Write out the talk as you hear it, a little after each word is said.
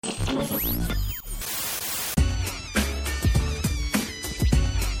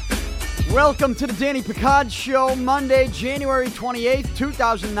Welcome to the Danny Picard Show, Monday, January 28th,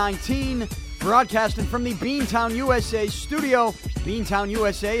 2019. Broadcasting from the Beantown, USA studio. Beantown,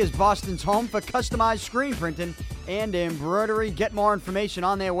 USA is Boston's home for customized screen printing and embroidery. Get more information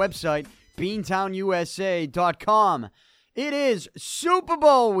on their website, beantownusa.com. It is Super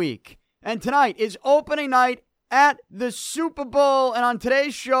Bowl week, and tonight is opening night at the Super Bowl. And on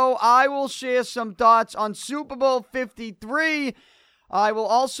today's show, I will share some thoughts on Super Bowl 53. I will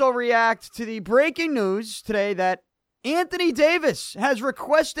also react to the breaking news today that Anthony Davis has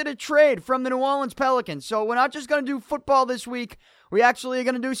requested a trade from the New Orleans Pelicans. So we're not just going to do football this week. We actually are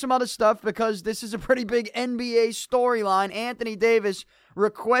going to do some other stuff because this is a pretty big NBA storyline. Anthony Davis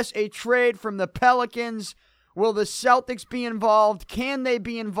requests a trade from the Pelicans. Will the Celtics be involved? Can they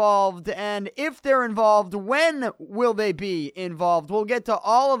be involved? And if they're involved, when will they be involved? We'll get to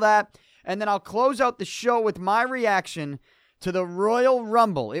all of that, and then I'll close out the show with my reaction to the Royal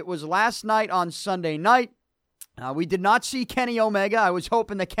Rumble. It was last night on Sunday night. We did not see Kenny Omega. I was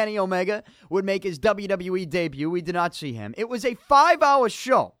hoping that Kenny Omega would make his WWE debut. We did not see him. It was a 5-hour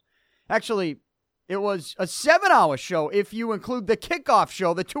show. Actually, it was a 7-hour show if you include the kickoff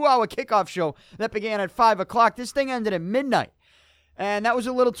show, the 2-hour kickoff show that began at 5 o'clock. This thing ended at midnight, and that was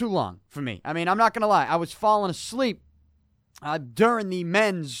a little too long for me. I mean, I'm not going to lie. I was falling asleep during the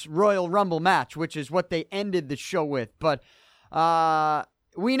men's Royal Rumble match, which is what they ended the show with. But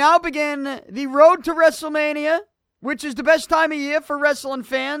we now begin the road to WrestleMania, which is the best time of year for wrestling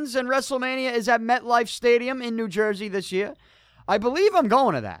fans, and WrestleMania is at MetLife Stadium in New Jersey this year. I believe I'm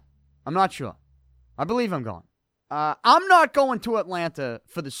going to that. I'm not sure. I believe I'm going. I'm not going to Atlanta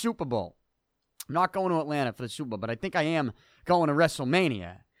for the Super Bowl. I'm not going to Atlanta for the Super Bowl, but I think I am going to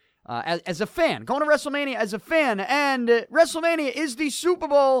WrestleMania as a fan. Going to WrestleMania as a fan, and WrestleMania is the Super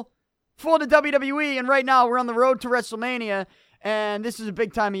Bowl for the WWE, and right now we're on the road to WrestleMania, and this is a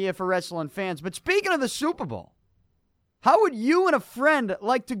big time of year for wrestling fans. But speaking of the Super Bowl, how would you and a friend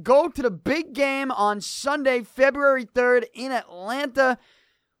like to go to the big game on Sunday, February 3rd in Atlanta?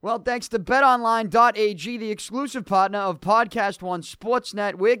 Well, thanks to betonline.ag, the exclusive partner of Podcast One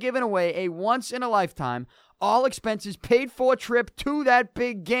Sportsnet, we're giving away a once-in-a-lifetime, all-expenses-paid-for trip to that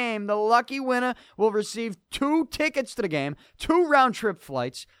big game. The lucky winner will receive 2 tickets to the game, 2 round-trip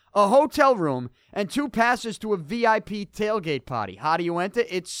flights, a hotel room, and 2 passes to a VIP tailgate party. How do you enter?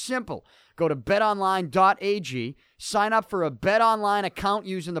 It's simple. Go to betonline.ag, sign up for a BetOnline account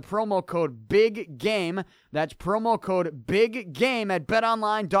using the promo code BIGGAME. That's promo code BIGGAME at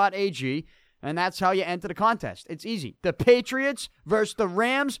betonline.ag, and that's how you enter the contest. It's easy. The Patriots versus the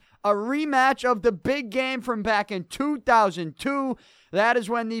Rams, a rematch of the big game from back in 2002. That is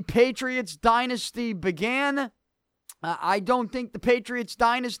when the Patriots dynasty began. I don't think the Patriots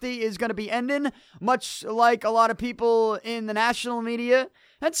dynasty is going to be ending, much like a lot of people in the national media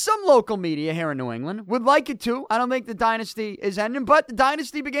and some local media here in New England would like it to. I don't think the dynasty is ending, but the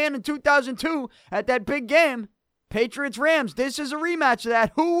dynasty began in 2002 at that big game, Patriots-Rams. This is a rematch of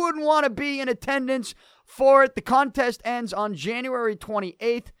that. Who wouldn't want to be in attendance for it? The contest ends on January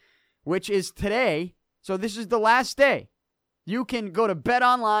 28th, which is today, so this is the last day. You can go to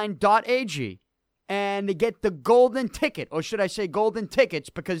betonline.ag and get the golden ticket, or should I say golden tickets,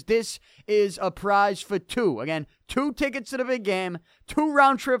 because this is a prize for 2. Again, 2 tickets to the big game, 2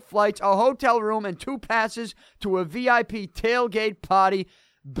 round-trip flights, a hotel room, and 2 passes to a VIP tailgate party.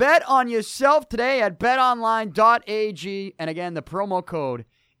 Bet on yourself today at betonline.ag, and again, the promo code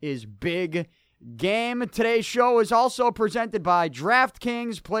is BIGGAME. Today's show is also presented by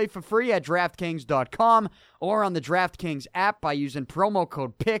DraftKings. Play for free at DraftKings.com or on the DraftKings app by using promo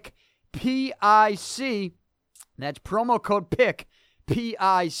code PIC. P-I-C, that's promo code PIC,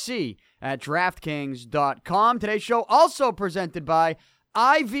 P-I-C, at DraftKings.com. Today's show also presented by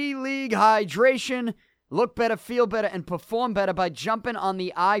Ivy League Hydration. Look better, feel better, and perform better by jumping on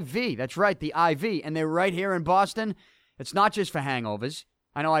the IV. That's right, the IV, and they're right here in Boston. It's not just for hangovers.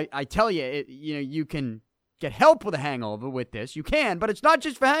 I know I tell you, you can get help with a hangover with this. You can, but it's not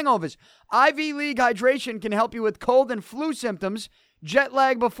just for hangovers. Ivy League Hydration can help you with cold and flu symptoms, jet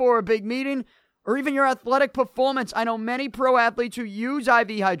lag before a big meeting, or even your athletic performance. I know many pro athletes who use IV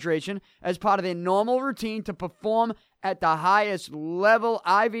hydration as part of their normal routine to perform at the highest level.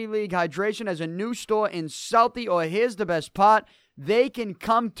 Ivy League Hydration has a new store in Southie, or here's the best part, they can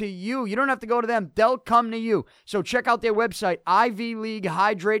come to you. You don't have to go to them. They'll come to you. So check out their website,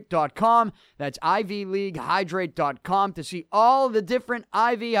 ivyleaguehydrate.com. That's ivyleaguehydrate.com to see all the different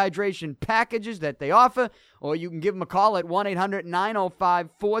IV hydration packages that they offer. Or you can give them a call at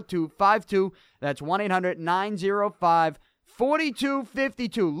 1-800-905-4252. That's 1-800-905-4252.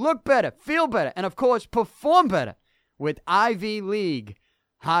 42-52. Look better, feel better, and of course, perform better with Ivy League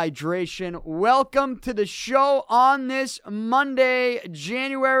hydration. Welcome to the show on this Monday,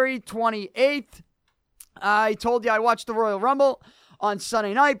 January 28th. I told you I watched the Royal Rumble on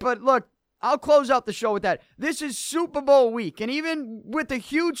Sunday night, but look, I'll close out the show with that. This is Super Bowl week, and even with the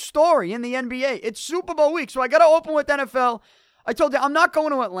huge story in the NBA, it's Super Bowl week, so I got to open with NFL. I told you I'm not going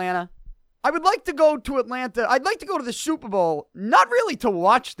to Atlanta. I would like to go to Atlanta. I'd like to go to the Super Bowl, not really to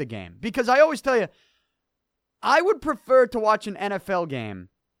watch the game, because I always tell you, I would prefer to watch an NFL game,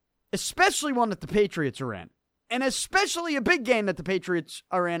 especially one that the Patriots are in, and especially a big game that the Patriots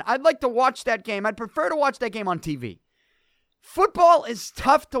are in. I'd like to watch that game. I'd prefer to watch that game on TV. Football is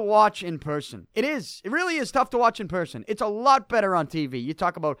tough to watch in person. It is. It really is tough to watch in person. It's a lot better on TV. You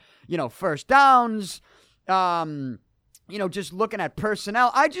talk about, first downs, just looking at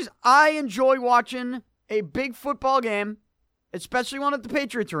personnel. I enjoy watching a big football game, especially one that the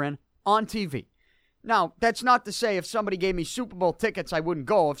Patriots are in, on TV. Now, that's not to say if somebody gave me Super Bowl tickets, I wouldn't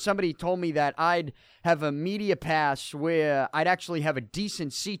go. If somebody told me that I'd have a media pass where I'd actually have a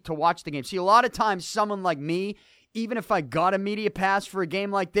decent seat to watch the game. See, a lot of times someone like me, even if I got a media pass for a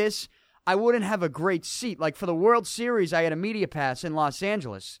game like this, I wouldn't have a great seat. Like for the World Series, I had a media pass in Los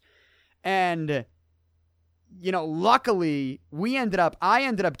Angeles. And, luckily, I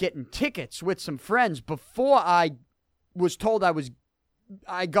ended up getting tickets with some friends before I was told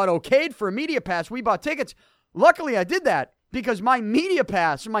I got okayed for a media pass. We bought tickets. Luckily, I did that because my media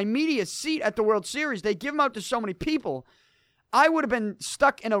pass, my media seat at the World Series, they give them out to so many people. I would have been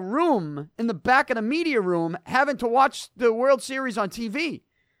stuck in a room in the back of the media room having to watch the World Series on TV.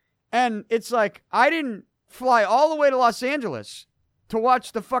 And it's like, I didn't fly all the way to Los Angeles to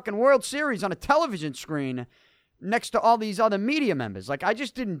watch the fucking World Series on a television screen next to all these other media members. Like, I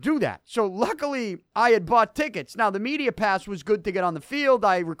just didn't do that. So luckily, I had bought tickets. Now, the media pass was good to get on the field.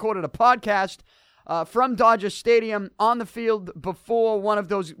 I recorded a podcast from Dodger Stadium on the field before one of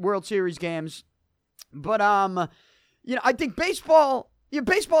those World Series games. But, I think baseball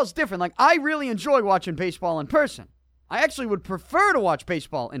is different. Like, I really enjoy watching baseball in person. I actually would prefer to watch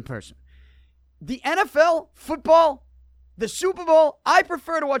baseball in person. The NFL, football, the Super Bowl, I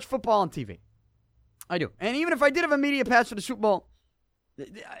prefer to watch football on TV. I do. And even if I did have a media pass for the Super Bowl,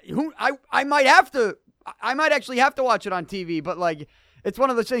 I might actually have to watch it on TV, but like, it's one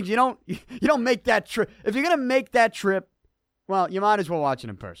of those things you don't make that trip. If you're going to make that trip, well, you might as well watch it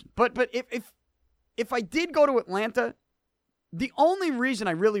in person. But if I did go to Atlanta, the only reason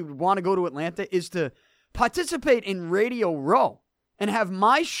I really would want to go to Atlanta is to participate in Radio Row and have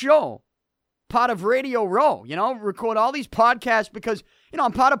my show part of Radio Row, record all these podcasts because,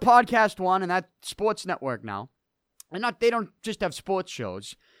 I'm part of Podcast One and that sports network now. And they don't just have sports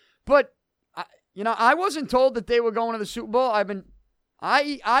shows. But, I wasn't told that they were going to the Super Bowl.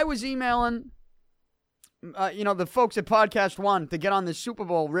 I was emailing, the folks at Podcast One to get on the Super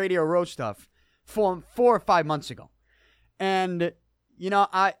Bowl Radio Row stuff 4 or 5 months ago. And,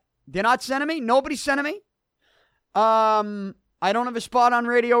 they're not sending me. Nobody's sending me. I don't have a spot on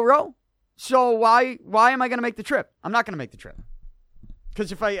Radio Row. So why am I going to make the trip? I'm not going to make the trip.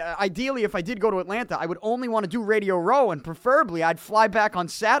 Because if I did go to Atlanta, I would only want to do Radio Row, and preferably I'd fly back on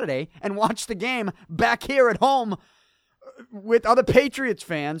Saturday and watch the game back here at home with other Patriots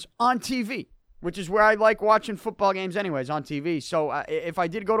fans on TV, which is where I like watching football games anyways, on TV. So if I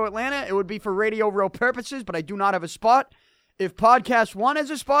did go to Atlanta, it would be for Radio Row purposes, but I do not have a spot. If Podcast One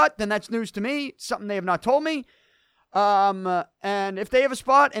has a spot, then that's news to me. It's something they have not told me. And if they have a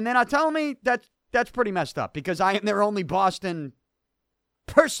spot and they're not telling me, that's pretty messed up because I am their only Boston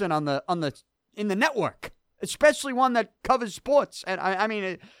person in the network, especially one that covers sports. And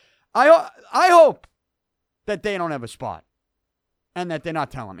I hope that they don't have a spot and that they're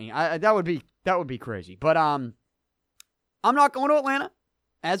not telling me. That would be crazy. But I'm not going to Atlanta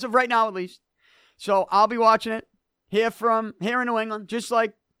as of right now, at least. So I'll be watching it here in New England, just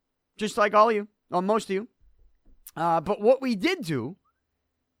like all of you, or most of you. But what we did do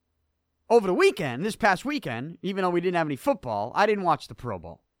over the weekend, this past weekend, even though we didn't have any football, I didn't watch the Pro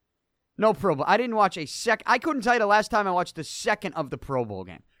Bowl. No Pro Bowl. I didn't watch I couldn't tell you the last time I watched the second of the Pro Bowl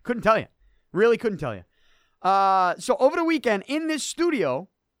game. Couldn't tell you. Really couldn't tell you. So over the weekend, in this studio,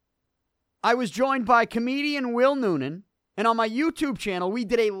 I was joined by comedian Will Noonan, and on my YouTube channel, we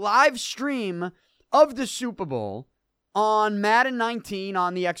did a live stream of the Super Bowl on Madden 19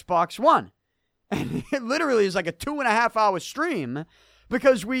 on the Xbox One. And it literally is like a 2.5 hour stream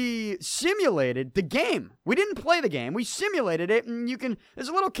because we simulated the game. We didn't play the game. We simulated it, and there's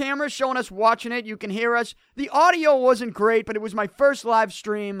a little camera showing us watching it. You can hear us. The audio wasn't great, but it was my first live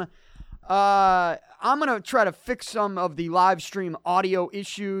stream. I'm going to try to fix some of the live stream audio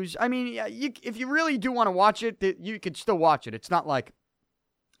issues. I mean, if you really do want to watch it, you could still watch it. It's not like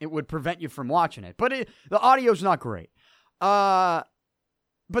it would prevent you from watching it. But the audio's not great. But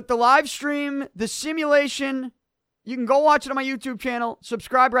the live stream, the simulation, you can go watch it on my YouTube channel.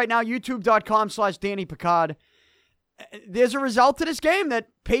 Subscribe right now, youtube.com/Danny Picard. There's a result to this game that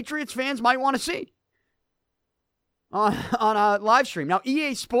Patriots fans might want to see on a live stream. Now,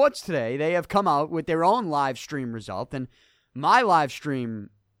 EA Sports today, they have come out with their own live stream result, and my live stream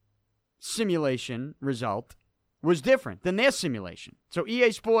simulation result was different than their simulation. So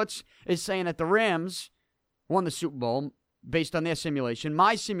EA Sports is saying that the Rams won the Super Bowl based on their simulation.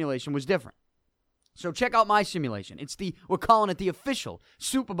 My simulation was different. So check out my simulation. We're calling it the official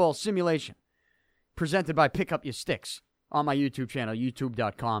Super Bowl simulation, presented by Pick Up Your Sticks on my YouTube channel,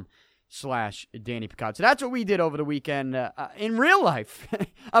 youtube.com/Danny Picard. So that's what we did over the weekend. In real life,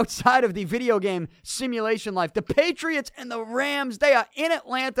 outside of the video game simulation life, the Patriots and the Rams, they are in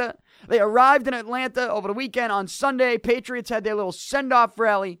Atlanta. They arrived in Atlanta over the weekend on Sunday. Patriots had their little send-off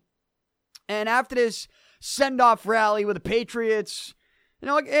rally. And after this send-off rally with the Patriots,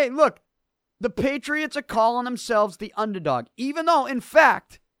 hey, look, the Patriots are calling themselves the underdog, even though, in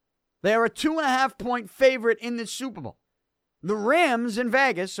fact, they are a 2.5-point favorite in this Super Bowl. The Rams in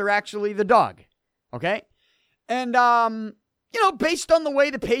Vegas are actually the dog, okay? And, based on the way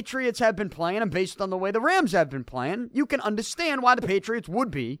the Patriots have been playing and based on the way the Rams have been playing, you can understand why the Patriots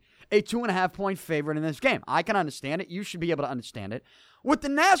would be a 2.5-point favorite in this game. I can understand it. You should be able to understand it. What the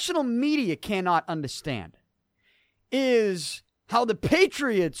national media cannot understand is how the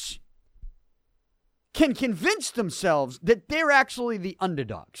Patriots can convince themselves that they're actually the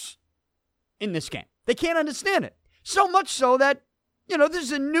underdogs in this game. They can't understand it. So much so that,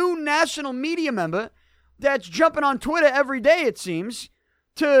 there's a new national media member that's jumping on Twitter every day, it seems,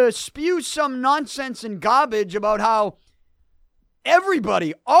 to spew some nonsense and garbage about how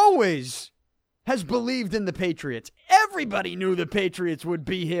everybody always has believed in the Patriots. Everybody knew the Patriots would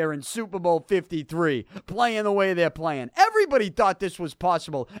be here in Super Bowl 53, playing the way they're playing. Everybody thought this was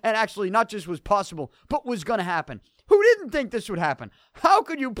possible, and actually not just was possible, but was going to happen. Who didn't think this would happen? How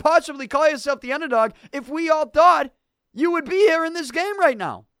could you possibly call yourself the underdog if we all thought you would be here in this game right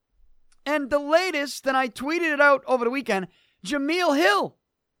now? And the latest, and I tweeted it out over the weekend, Jameel Hill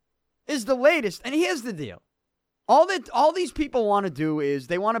is the latest. And here's the deal. All these people want to do is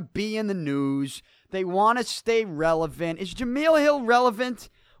they want to be in the news. They want to stay relevant. Is Jameel Hill relevant?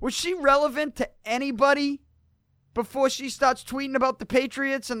 Was she relevant to anybody before she starts tweeting about the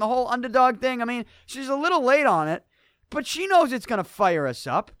Patriots and the whole underdog thing? I mean, she's a little late on it, but she knows it's going to fire us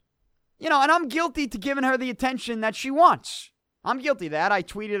up. And I'm guilty to giving her the attention that she wants. I'm guilty of that. I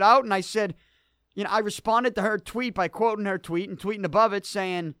tweeted out and I said, I responded to her tweet by quoting her tweet and tweeting above it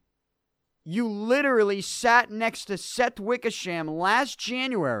saying, you literally sat next to Seth Wickersham last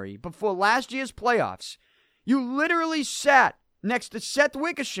January before last year's playoffs. You literally sat next to Seth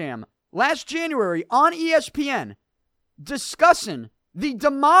Wickersham last January on ESPN discussing the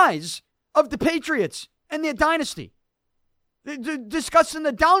demise of the Patriots and their dynasty. Discussing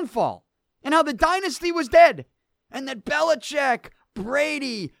the downfall and how the dynasty was dead. And that Belichick,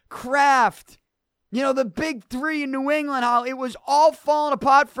 Brady, Kraft, the big three in New England, how it was all falling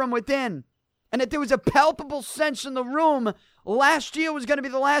apart from within. And that there was a palpable sense in the room last year was going to be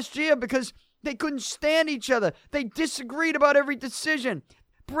the last year because they couldn't stand each other. They disagreed about every decision.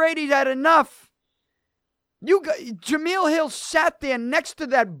 Brady had enough. Jameel Hill sat there next to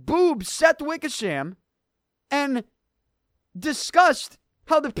that boob Seth Wickersham and discussed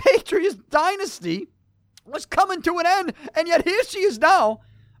how the Patriots dynasty was coming to an end. And yet here she is now,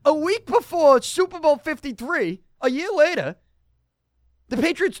 a week before Super Bowl 53, a year later, the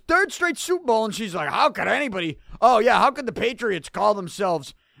Patriots' third straight Super Bowl, and she's like, how could the Patriots call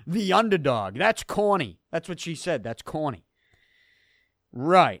themselves the underdog? That's corny. That's what she said. That's corny.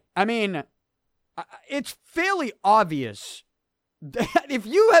 Right. I mean, it's fairly obvious that if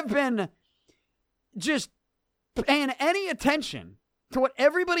you have been just paying any attention to what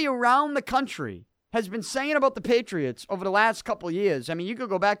everybody around the country has been saying about the Patriots over the last couple of years, I mean, you could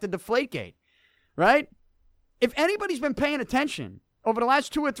go back to Deflategate, right? If anybody's been paying attention over the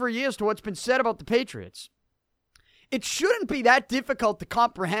last 2 or 3 years to what's been said about the Patriots, it shouldn't be that difficult to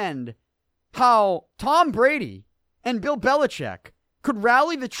comprehend how Tom Brady and Bill Belichick could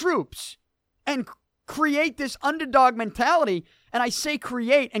rally the troops and create this underdog mentality. And I say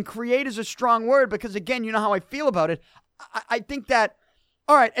create, and create is a strong word because, again, you know how I feel about it. I think that,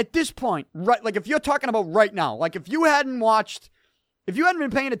 all right, at this point, right, like if you're talking about right now, like if you hadn't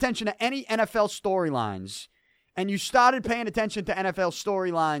been paying attention to any NFL storylines and you started paying attention to NFL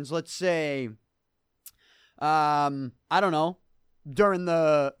storylines, let's say, I don't know, during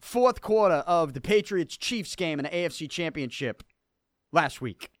the fourth quarter of the Patriots-Chiefs game in the AFC Championship last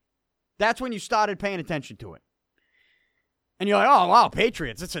week. That's when you started paying attention to it. And you're like, oh, wow,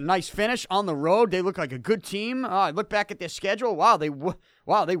 Patriots, it's a nice finish on the road. They look like a good team. I look back at their schedule. Wow, they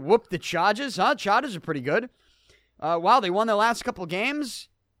whooped the Chargers. Chargers are pretty good. Wow, they won their last couple games.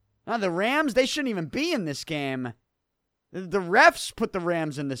 The Rams, they shouldn't even be in this game. The refs put the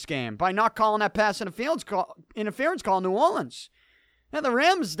Rams in this game by not calling that pass interference call in New Orleans. Now, the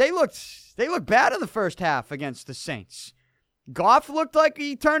Rams, they looked bad in the first half against the Saints. Goff looked like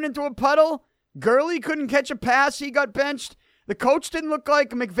he turned into a puddle. Gurley couldn't catch a pass. He got benched. The coach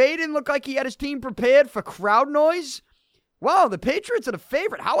McVay didn't look like he had his team prepared for crowd noise. Wow, the Patriots are the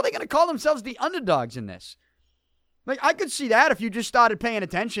favorite. How are they going to call themselves the underdogs in this? Like, I could see that if you just started paying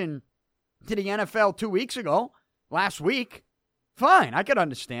attention to the NFL 2 weeks ago, last week. Fine, I could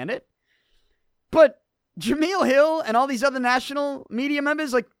understand it. But Jameel Hill and all these other national media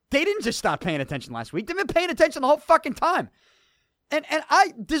members, like, they didn't just start paying attention last week. They've been paying attention the whole fucking time. And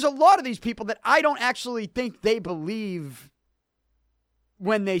there's a lot of these people that I don't actually think they believe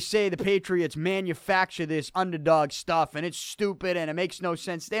when they say the Patriots manufacture this underdog stuff and it's stupid and it makes no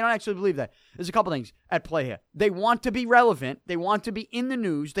sense. They don't actually believe that. There's a couple things at play here. They want to be relevant. They want to be in the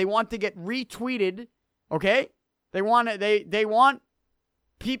news. They want to get retweeted, okay? They want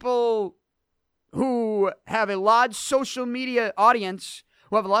people who have a large social media audience,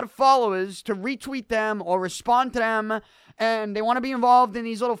 who have a lot of followers, to retweet them or respond to them, and they want to be involved in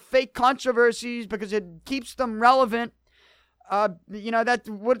these little fake controversies because it keeps them relevant.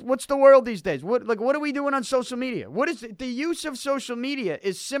 What's the world these days? What are we doing on social media? What is the use of social media?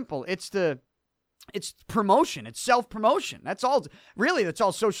 Is simple. It's promotion. It's self-promotion. That's all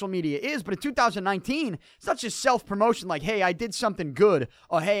social media is. But in 2019, it's not just self-promotion like, hey, I did something good,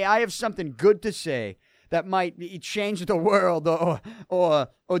 or hey, I have something good to say that might change the world or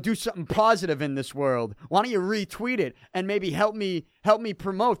do something positive in this world. Why don't you retweet it and maybe help me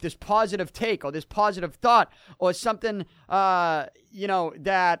promote this positive take or this positive thought or something that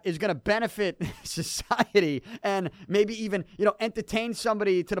is going to benefit society and maybe even entertain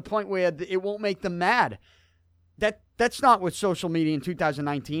somebody to the point where it won't make them mad. That's not what social media in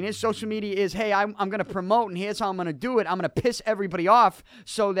 2019 is. Social media is, hey, I'm going to promote, and here's how I'm going to do it. I'm going to piss everybody off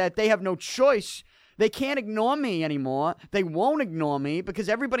so that they have no choice. They can't ignore me anymore. They won't ignore me because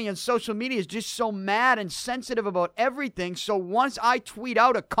everybody on social media is just so mad and sensitive about everything. So once I tweet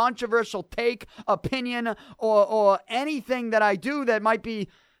out a controversial take, opinion, or anything that I do that might be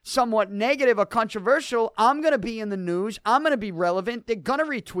somewhat negative or controversial, I'm going to be in the news. I'm going to be relevant. They're going to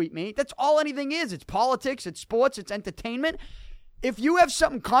retweet me. That's all anything is. It's politics, it's sports, it's entertainment. If you have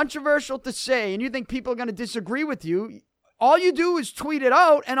something controversial to say and you think people are going to disagree with you, all you do is tweet it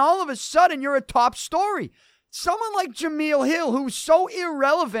out, and all of a sudden, you're a top story. Someone like Jameel Hill, who's so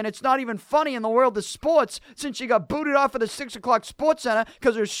irrelevant, it's not even funny in the world of sports, since she got booted off of the 6 o'clock Sports Center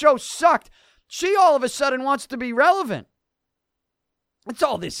because her show sucked, she all of a sudden wants to be relevant. That's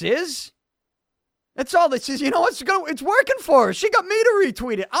all this is. That's all this is. You know what's going? It's working for her. She got me to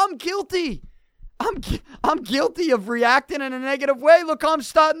retweet it. I'm guilty. I'm guilty of reacting in a negative way. Look how I'm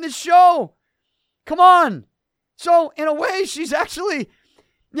starting this show. Come on. So, in a way, she's actually,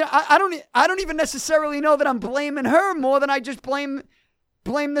 I don't even necessarily know that I'm blaming her more than I just blame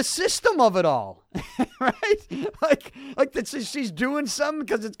the system of it all, right? Like that she's doing something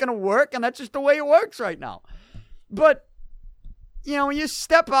because it's going to work, and that's just the way it works right now. But, when you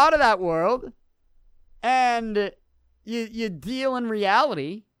step out of that world and you deal in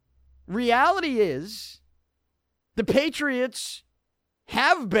reality is the Patriots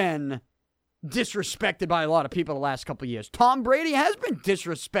have been disrespected by a lot of people the last couple of years. Tom Brady has been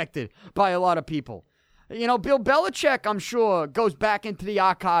disrespected by a lot of people. Bill Belichick, I'm sure, goes back into the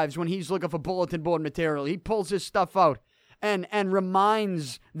archives when he's looking for bulletin board material. He pulls his stuff out and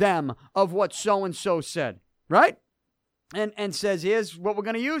reminds them of what so-and-so said, right? And says, here's what we're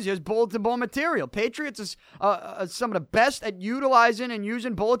going to use. Here's bulletin board material. Patriots is some of the best at utilizing and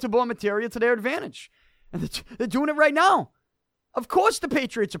using bulletin board material to their advantage. And they're doing it right now. Of course the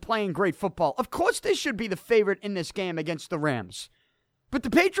Patriots are playing great football. Of course they should be the favorite in this game against the Rams. But the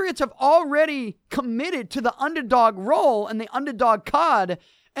Patriots have already committed to the underdog role and the underdog card,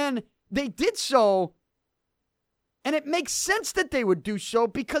 and they did so, and it makes sense that they would do so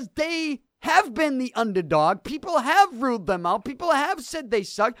because they have been the underdog. People have ruled them out. People have said they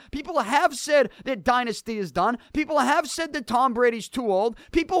suck. People have said their dynasty is done. People have said that Tom Brady's too old.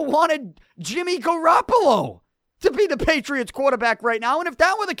 People wanted Jimmy Garoppolo to be the Patriots quarterback right now. And if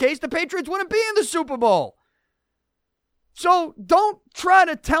that were the case, the Patriots wouldn't be in the Super Bowl. So don't try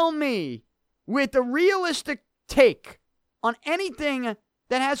to tell me with a realistic take on anything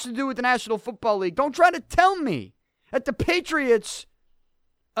that has to do with the National Football League. Don't try to tell me that the Patriots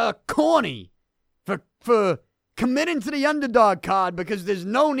are corny for committing to the underdog card because there's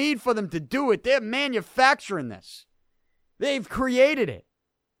no need for them to do it. They're manufacturing this. They've created it.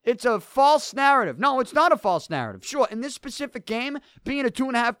 It's a false narrative. No, it's not a false narrative. Sure, in this specific game, being a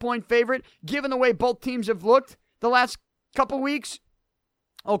 2.5-point favorite, given the way both teams have looked the last couple weeks,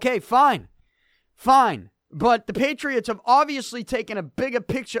 okay, fine. But the Patriots have obviously taken a bigger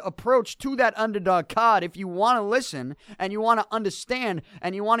picture approach to that underdog card. If you want to listen and you want to understand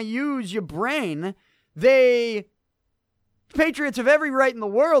and you want to use your brain, the Patriots have every right in the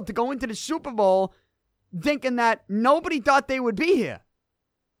world to go into the Super Bowl thinking that nobody thought they would be here.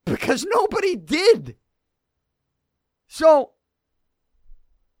 Because nobody did. So,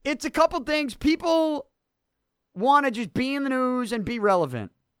 it's a couple things. People want to just be in the news and be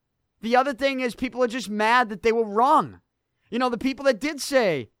relevant. The other thing is people are just mad that they were wrong. You know, the people that did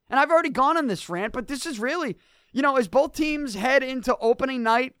say, and I've already gone on this rant, but this is really, you know, as both teams head into opening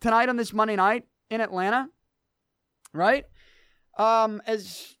night tonight on this Monday night in Atlanta, right?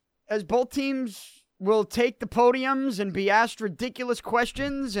 As both teams will take the podiums and be asked ridiculous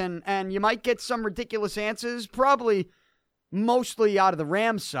questions, and you might get some ridiculous answers, probably mostly out of the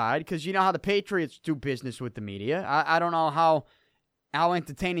Rams side, because you know how the Patriots do business with the media. I don't know how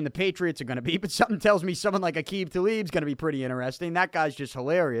entertaining the Patriots are going to be, but something tells me someone like Aqib Talib is going to be pretty interesting. That guy's just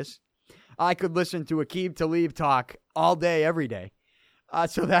hilarious. I could listen to Aqib Talib talk all day, every day.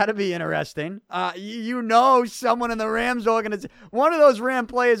 So that'll be interesting. You know someone in the Rams organization, one of those Ram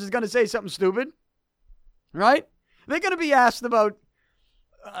players is going to say something stupid. Right? They're going to be asked about,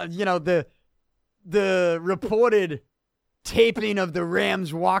 the reported taping of the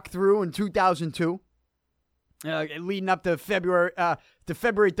Rams walkthrough in 2002, leading up to February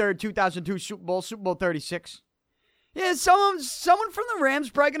 3rd, 2002 Super Bowl 36. Yeah, someone from the Rams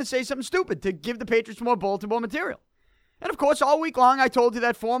probably going to say something stupid to give the Patriots more bulletin board material. And, of course, all week long, I told you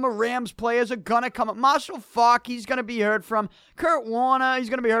that former Rams players are going to come up. Marshall Faulk, he's going to be heard from. Kurt Warner, he's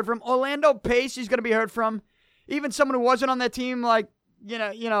going to be heard from. Orlando Pace, he's going to be heard from. Even someone who wasn't on that team, like,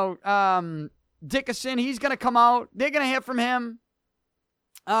 Dickerson, he's going to come out. They're going to hear from him.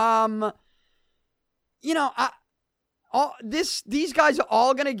 These guys are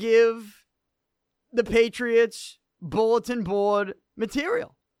all going to give the Patriots bulletin board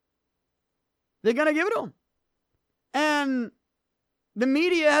material. They're going to give it to them. And the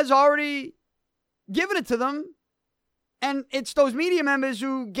media has already given it to them. And it's those media members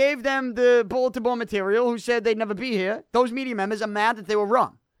who gave them the bulletin board material who said they'd never be here. Those media members are mad that they were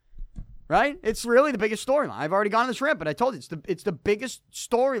wrong. Right? It's really the biggest storyline. I've already gone on this rant, but I told you it's the biggest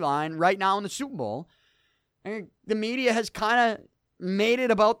storyline right now in the Super Bowl. And the media has kind of made it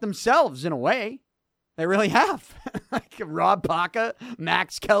about themselves in a way. They really have. Like Rob Parker,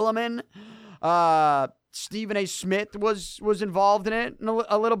 Max Kellerman, Stephen A. Smith was involved in it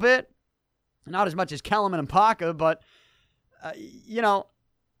a little bit. Not as much as Kellerman and Parker, but,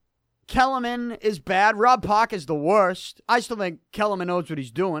 Kellerman is bad. Rob Parker is the worst. I still think Kellerman knows what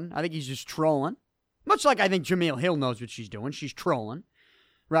he's doing. I think he's just trolling. Much like I think Jameel Hill knows what she's doing. She's trolling.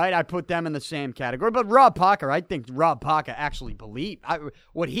 Right? I put them in the same category. But Rob Parker, I think Rob Parker actually believes.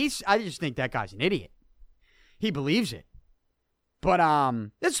 I just think that guy's an idiot. He believes it. But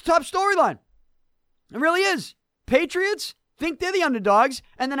it's a top storyline. It really is. Patriots think they're the underdogs,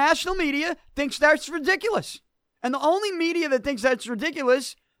 and the national media thinks that's ridiculous. And the only media that thinks that's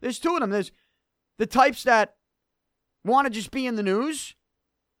ridiculous, there's two of them. There's the types that want to just be in the news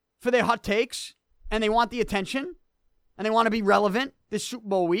for their hot takes, and they want the attention, and they want to be relevant this Super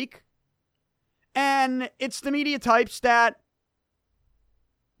Bowl week. And it's the media types that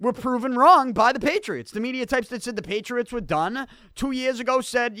were proven wrong by the Patriots. The media types that said the Patriots were done 2 years ago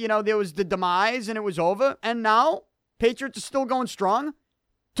said, there was the demise and it was over. And now, Patriots are still going strong.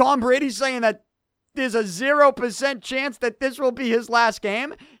 Tom Brady's saying that there's a 0% chance that this will be his last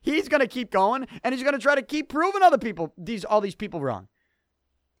game. He's going to keep going, and he's going to try to keep proving all these people wrong.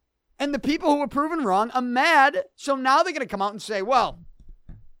 And the people who were proven wrong are mad, so now they're going to come out and say, well,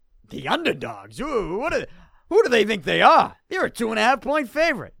 the underdogs, who do they think they are? They're a 2.5-point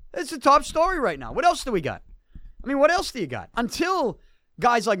favorite. It's the top story right now. What else do we got? I mean, what else do you got? Until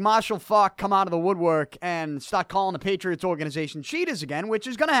guys like Marshall Faulk come out of the woodwork and start calling the Patriots organization cheaters again, which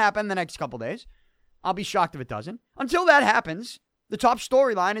is going to happen the next couple days. I'll be shocked if it doesn't. Until that happens, the top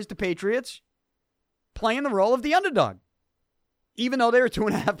storyline is the Patriots playing the role of the underdog, even though they're a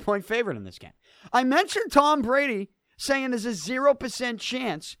 2.5-point favorite in this game. I mentioned Tom Brady saying there's a 0%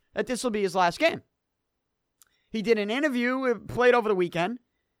 chance that this will be his last game. He did an interview, played over the weekend.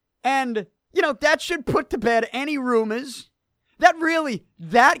 And, that should put to bed any rumors.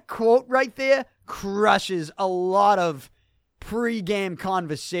 That quote right there crushes a lot of pre-game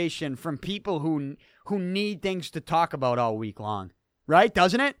conversation from people who need things to talk about all week long. Right?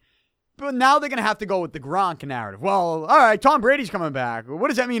 Doesn't it? But now they're going to have to go with the Gronk narrative. Well, all right, Tom Brady's coming back. What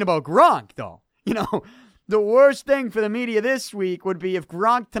does that mean about Gronk, though? The worst thing for the media this week would be if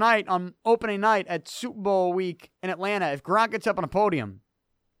Gronk tonight on opening night at Super Bowl week in Atlanta, if Gronk gets up on a podium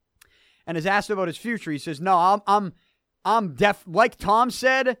and is asked about his future, he says, no, I'm like Tom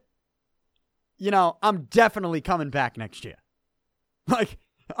said, I'm definitely coming back next year. Like,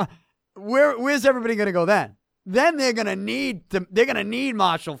 where's everybody going to go then? Then they're gonna need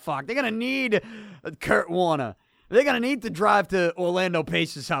Marshall Faulk. They're gonna need Kurt Warner. They're gonna need to drive to Orlando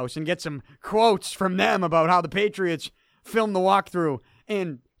Pace's house and get some quotes from them about how the Patriots filmed the walkthrough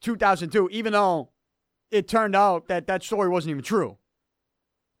in 2002, even though it turned out that story wasn't even true.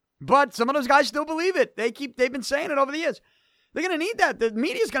 But some of those guys still believe it. They've been saying it over the years. They're gonna need that. The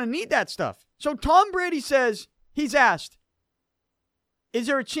media's gonna need that stuff. So Tom Brady says, he's asked, is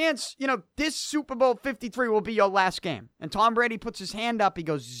there a chance, this Super Bowl 53 will be your last game? And Tom Brady puts his hand up. He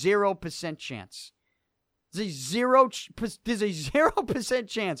goes, 0% chance. There's a 0%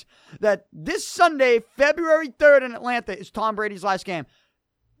 chance that this Sunday, February 3rd in Atlanta is Tom Brady's last game.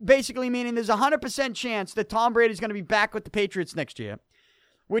 Basically meaning there's a 100% chance that Tom Brady's going to be back with the Patriots next year.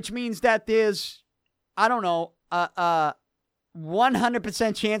 Which means that there's, 100%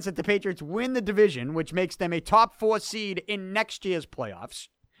 chance that the Patriots win the division, which makes them a top 4 seed in next year's playoffs.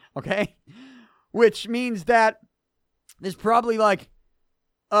 Okay? Which means that there's probably like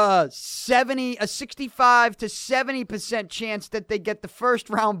a 65 to 70% chance that they get the first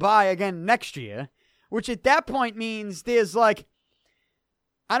round bye again next year, which at that point means there's like,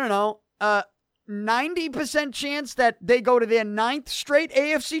 90% chance that they go to their 9th straight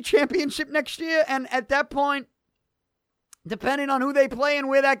AFC championship next year. And at that point, depending on who they play and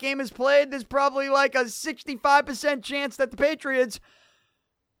where that game is played, there's probably like a 65% chance that the Patriots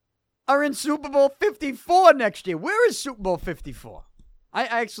are in Super Bowl 54 next year. Where is Super Bowl 54? I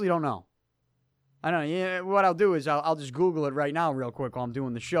actually don't know. I don't know. Yeah, what I'll do is I'll just Google it right now real quick while I'm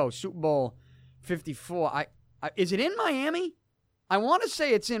doing the show. Super Bowl 54. Is it in Miami? I want to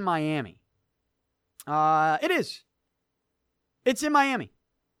say it's in Miami. It is. It's in Miami.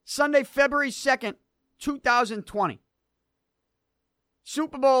 Sunday, February 2nd, 2020.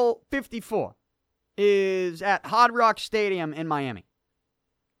 Super Bowl 54 is at Hard Rock Stadium in Miami.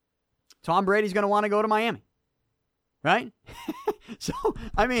 Tom Brady's going to want to go to Miami. Right? So,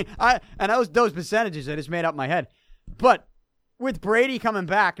 those percentages I just made up in my head. But with Brady coming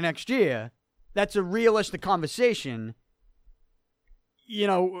back next year, that's a realistic conversation.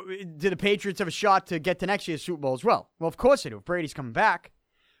 Do the Patriots have a shot to get to next year's Super Bowl as well? Well, of course they do if Brady's coming back.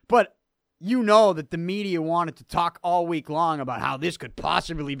 But that the media wanted to talk all week long about how this could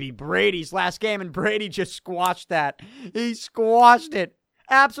possibly be Brady's last game, and Brady just squashed that. He squashed it.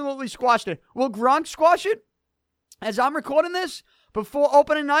 Absolutely squashed it. Will Gronk squash it? As I'm recording this, before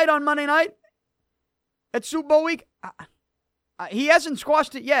opening night on Monday night at Super Bowl week, he hasn't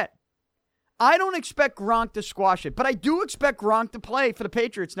squashed it yet. I don't expect Gronk to squash it, but I do expect Gronk to play for the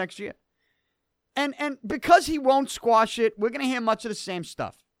Patriots next year. And because he won't squash it, we're going to hear much of the same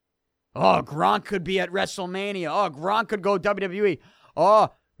stuff. Oh, Gronk could be at WrestleMania. Oh, Gronk could go WWE. Oh,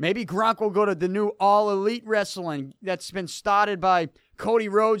 maybe Gronk will go to the new All Elite Wrestling that's been started by Cody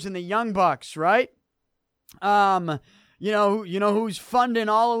Rhodes and the Young Bucks, right? Who's funding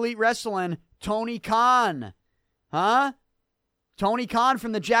All Elite Wrestling? Tony Khan. Huh? Tony Khan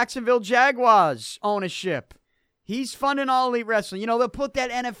from the Jacksonville Jaguars ownership. He's funding All Elite Wrestling. They'll put that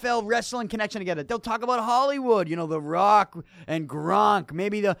NFL wrestling connection together. They'll talk about Hollywood. The Rock and Gronk.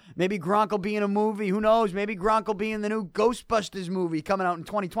 Maybe Gronk will be in a movie. Who knows? Maybe Gronk will be in the new Ghostbusters movie coming out in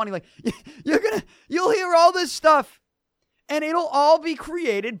 2020. Like, you'll hear all this stuff. And it'll all be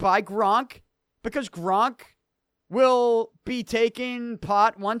created by Gronk, because Gronk will be taking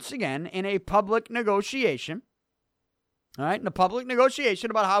part once again in a public negotiation. All right, in a public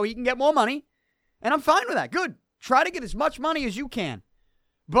negotiation about how he can get more money. And I'm fine with that. Good. Try to get as much money as you can.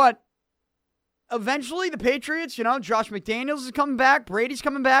 But eventually the Patriots, Josh McDaniels is coming back. Brady's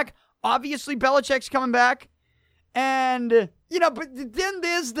coming back. Obviously Belichick's coming back. And, but then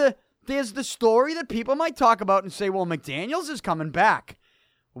there's the story that people might talk about and say, well, McDaniels is coming back.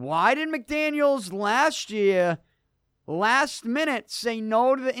 Why did McDaniels last minute say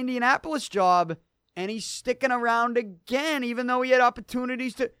no to the Indianapolis job, and he's sticking around again even though he had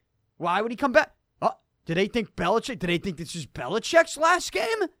opportunities to? Why would he come back? Did they think this is Belichick's last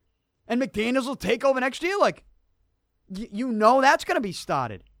game? And McDaniels will take over next year? Like, you know that's going to be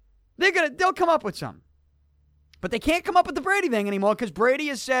started. They'll come up with something. But they can't come up with the Brady thing anymore because Brady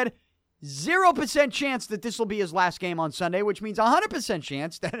has said 0% chance that this will be his last game on Sunday, which means 100%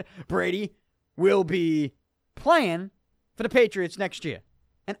 chance that Brady will be playing for the Patriots next year.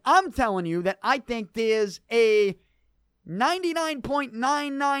 And I'm telling you that I think there's a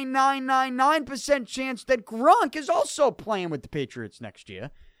 99.99999% chance that Gronk is also playing with the Patriots next year.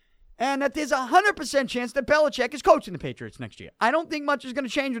 And that there's a 100% chance that Belichick is coaching the Patriots next year. I don't think much is going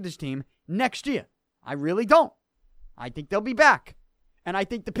to change with this team next year. I really don't. I think they'll be back. And I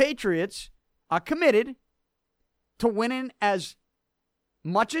think the Patriots are committed to winning as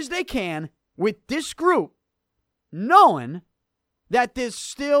much as they can with this group, knowing that there's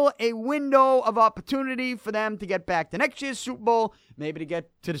still a window of opportunity for them to get back to next year's Super Bowl, maybe to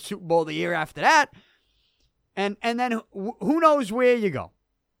get to the Super Bowl the year after that. And then who knows where you go.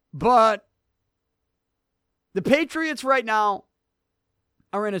 But the Patriots right now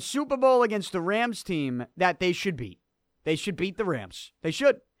are in a Super Bowl against the Rams team that they should beat. They should beat the Rams. They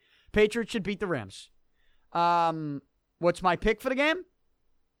should. Patriots should beat the Rams. What's my pick for the game?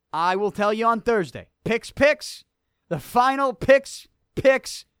 I will tell you on Thursday. Picks. The final picks.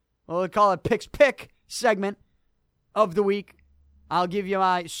 We'll call it pick segment of the week. I'll give you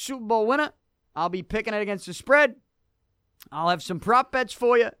my Super Bowl winner. I'll be picking it against the spread. I'll have some prop bets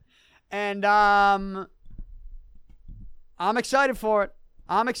for you. And I'm excited for it.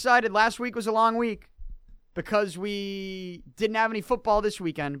 I'm excited. Last week was a long week because we didn't have any football this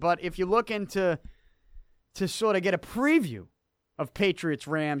weekend. But if you're looking to sort of get a preview of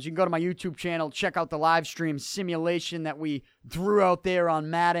Patriots-Rams, you can go to my YouTube channel, check out the live stream simulation that we threw out there on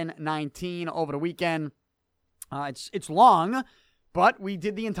Madden 19 over the weekend. It's long, but we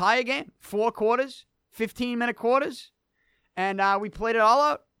did the entire game. 4 quarters, 15-minute quarters, and we played it all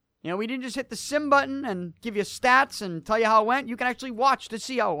out. You know, we didn't just hit the sim button and give you stats and tell you how it went. You can actually watch to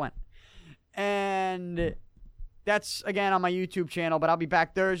see how it went. And that's, again, on my YouTube channel, but I'll be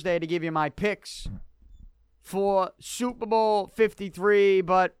back Thursday to give you my picks for Super Bowl 53.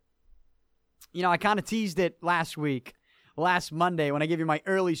 But, you know, I kind of teased it last Monday, when I gave you my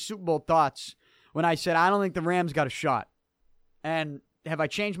early Super Bowl thoughts, when I said I don't think the Rams got a shot. And have I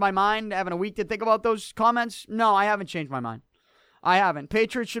changed my mind having a week to think about those comments? No, I haven't changed my mind. I haven't.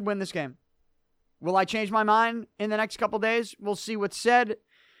 Patriots should win this game. Will I change my mind in the next couple days? We'll see what's said.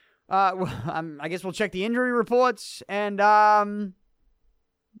 I guess we'll check the injury reports. And,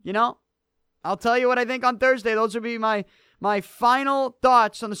 you know, I'll tell you what I think on Thursday. Those will be my final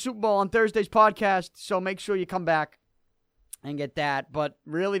thoughts on the Super Bowl on Thursday's podcast. So make sure you come back and get that. But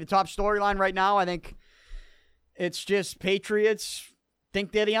really, the top storyline right now, I think it's just Patriots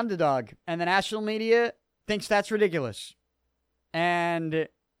think they're the underdog. And the national media thinks that's ridiculous. And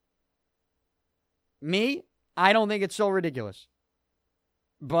me, I don't think it's so ridiculous.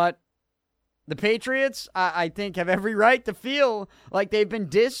 But the Patriots, I think, have every right to feel like they've been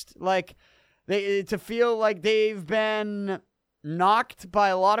dissed, to feel like they've been knocked by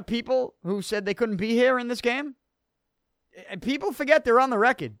a lot of people who said they couldn't be here in this game. And people forget they're on the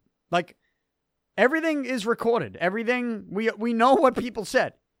record. Like, everything is recorded. Everything, we know what people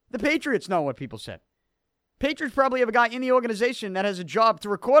said. The Patriots know what people said. Patriots probably have a guy in the organization that has a job to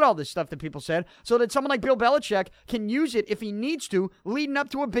record all this stuff that people said so that someone like Bill Belichick can use it if he needs to leading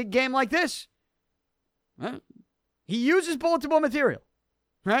up to a big game like this. Right? He uses bulletin board material.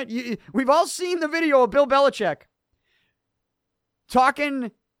 Right? We've all seen the video of Bill Belichick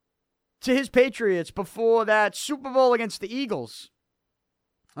talking to his Patriots before that Super Bowl against the Eagles.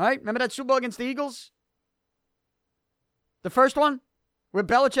 All right? Remember that Super Bowl against the Eagles? The first one? Where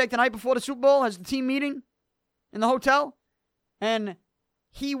Belichick the night before the Super Bowl has the team meeting in the hotel, and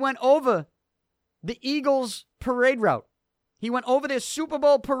he went over the Eagles' parade route. He went over their Super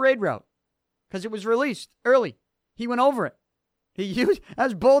Bowl parade route because it was released early. He went over it. He used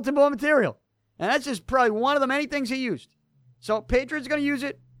as bulletin board material, and that's just probably one of the many things he used. So Patriots are going to use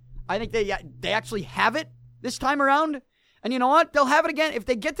it. I think they actually have it this time around, and you know what? They'll have it again. If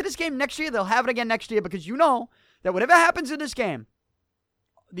they get to this game next year, they'll have it again next year because you know that whatever happens in this game,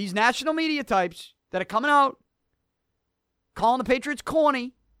 these national media types that are coming out calling the Patriots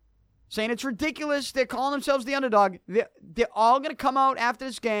corny, saying it's ridiculous, they're calling themselves the underdog, they're all going to come out after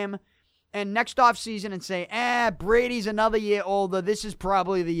this game and next offseason and say, Brady's another year older, this is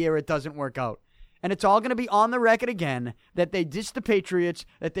probably the year it doesn't work out. And it's all going to be on the record again that they dissed the Patriots,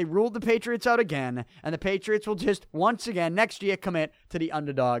 that they ruled the Patriots out again, and the Patriots will just, once again, next year commit to the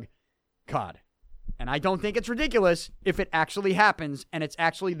underdog card. And I don't think it's ridiculous if it actually happens and it's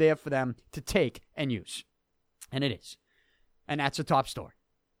actually there for them to take and use. And it is. And that's a top story.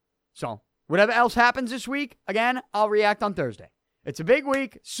 So Whatever else happens this week, again, I'll react on Thursday. It's a big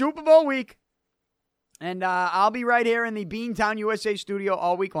week, Super Bowl week. And I'll be right here in the Beantown USA studio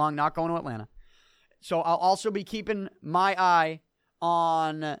all week long, not going to Atlanta. So I'll also be keeping my eye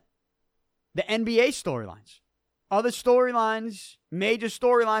on the NBA storylines. Other storylines, major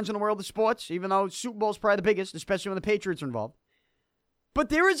storylines in the world of sports, even though Super Bowl is probably the biggest, especially when the Patriots are involved. But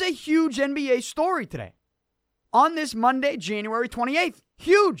there is a huge NBA story today. On this Monday, January 28th.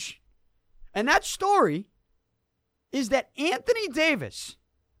 Huge. And that story is that Anthony Davis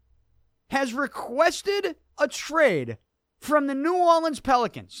has requested a trade from the New Orleans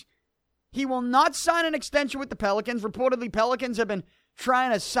Pelicans. He will not sign an extension with the Pelicans. Reportedly, Pelicans have been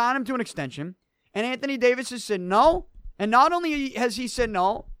trying to sign him to an extension. And Anthony Davis has said no. And not only has he said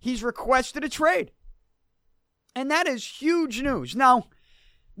no, he's requested a trade. And that is huge news. Now,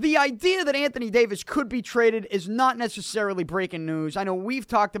 the idea that Anthony Davis could be traded is not necessarily breaking news. I know we've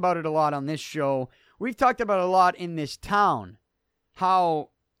talked about it a lot on this show. We've talked about it a lot in this town. How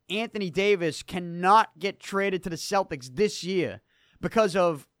Anthony Davis cannot get traded to the Celtics this year because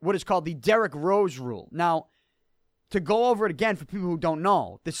of what is called the Derrick Rose rule. Now, to go over it again for people who don't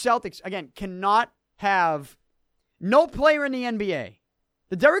know, the Celtics, again, cannot have no player in the NBA.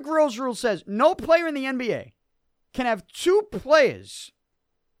 The Derrick Rose rule says no player in the NBA can have two players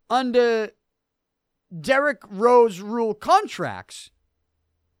under Derrick Rose rule contracts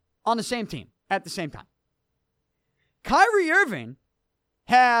on the same team at the same time. Kyrie Irving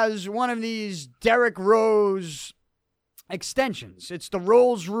has one of these Derrick Rose extensions. It's the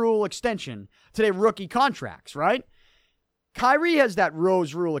Rose rule extension to their rookie contracts, right? Kyrie has that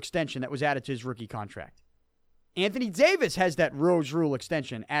Rose rule extension that was added to his rookie contract. Anthony Davis has that Rose rule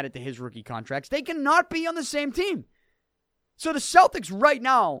extension added to his rookie contracts. They cannot be on the same team. So the Celtics right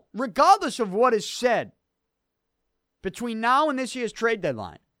now, regardless of what is said between now and this year's trade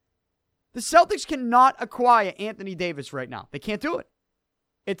deadline, the Celtics cannot acquire Anthony Davis right now. They can't do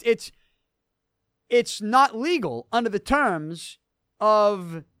it. It's not legal under the terms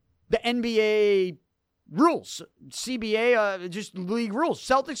of the NBA rules, CBA, just league rules.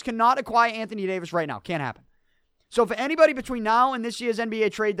 Celtics cannot acquire Anthony Davis right now. Can't happen. So for anybody between now and this year's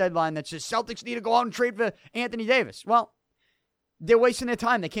NBA trade deadline that says Celtics need to go out and trade for Anthony Davis, well, they're wasting their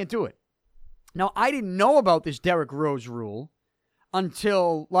time. They can't do it. Now, I didn't know about this Derrick Rose rule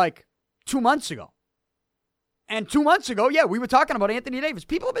until like 2 months ago. And 2 months ago, yeah, we were talking about Anthony Davis.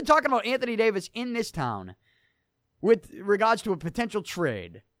 People have been talking about Anthony Davis in this town with regards to a potential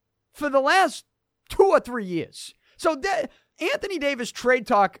trade for the last 2 or 3 years. So Anthony Davis trade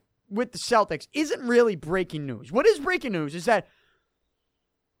talk with the Celtics isn't really breaking news. What is breaking news is that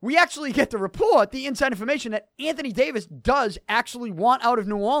we actually get to report the inside information that Anthony Davis does actually want out of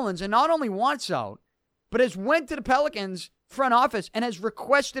New Orleans, and not only wants out, but has went to the Pelicans front office and has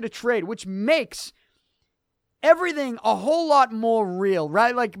requested a trade, which makes everything a whole lot more real,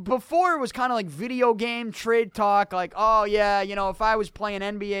 right? Like, before it was kind of like video game trade talk, like, oh, yeah, you know, if I was playing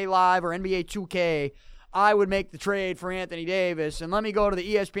NBA Live or NBA 2K, I would make the trade for Anthony Davis, and let me go to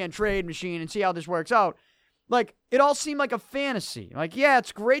the ESPN trade machine and see how this works out. Like, it all seemed like a fantasy. Like, yeah,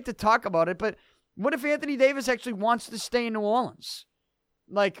 it's great to talk about it, but what if Anthony Davis actually wants to stay in New Orleans?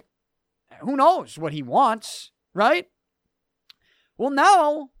 Like, who knows what he wants, right? Well,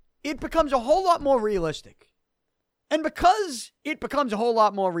 now it becomes a whole lot more realistic. And because it becomes a whole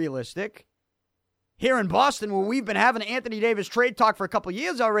lot more realistic, here in Boston, where we've been having Anthony Davis trade talk for a couple of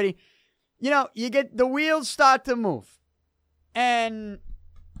years already, you know, you get the wheels start to move. And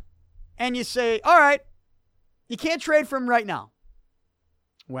you say, all right, you can't trade for him right now.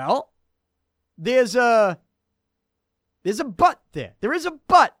 Well, there's a but there. There is a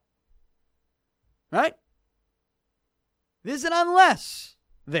but. Right? There's an unless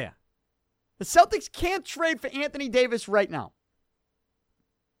there. The Celtics can't trade for Anthony Davis right now.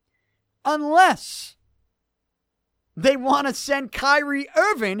 Unless they want to send Kyrie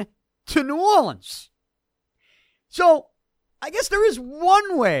Irving to New Orleans. So, I guess there is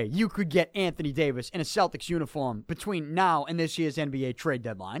one way you could get Anthony Davis in a Celtics uniform between now and this year's NBA trade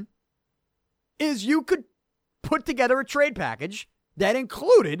deadline, is you could put together a trade package that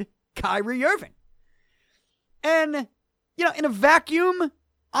included Kyrie Irving. And, you know, in a vacuum,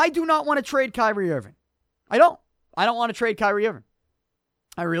 I do not want to trade Kyrie Irving. I don't want to trade Kyrie Irving.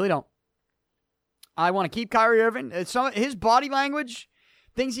 I really don't. I want to keep Kyrie Irving. His body language,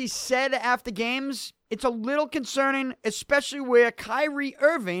 things he said after games, it's a little concerning, especially where Kyrie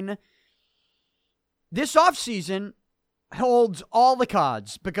Irving this offseason holds all the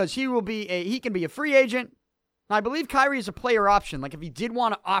cards because he can be a free agent. I believe Kyrie is a player option. Like, if he did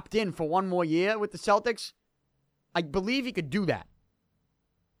want to opt in for one more year with the Celtics, I believe he could do that.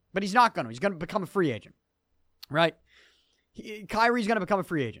 But he's not going to. He's going to become a free agent, right? Kyrie's going to become a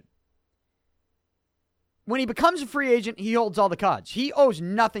free agent. When he becomes a free agent, he holds all the cards. He owes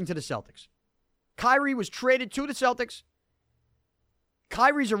nothing to the Celtics. Kyrie was traded to the Celtics.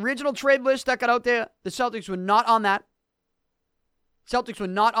 Kyrie's original trade list that got out there, the Celtics were not on that. Celtics were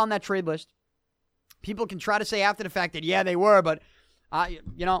not on that trade list. People can try to say after the fact that, yeah, they were, but, I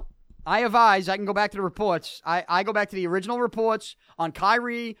have eyes. I can go back to the reports. I go back to the original reports on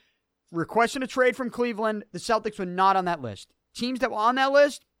Kyrie requesting a trade from Cleveland. The Celtics were not on that list. Teams that were on that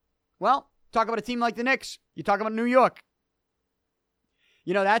list, well, talk about a team like the Knicks. You talk about New York.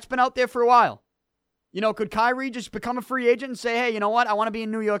 That's been out there for a while. Could Kyrie just become a free agent and say, hey, you know what? I want to be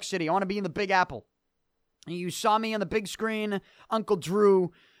in New York City. I want to be in the Big Apple. You saw me on the big screen, Uncle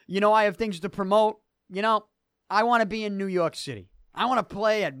Drew. I have things to promote. I want to be in New York City. I want to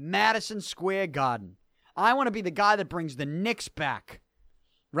play at Madison Square Garden. I want to be the guy that brings the Knicks back.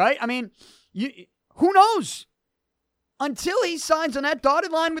 Right? I mean, who knows? Until he signs on that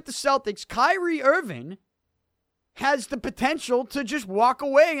dotted line with the Celtics, Kyrie Irving has the potential to just walk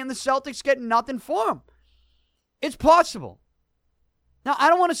away and the Celtics get nothing for him. It's possible. Now, I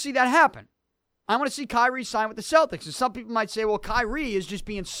don't want to see that happen. I want to see Kyrie sign with the Celtics. And some people might say, well, Kyrie is just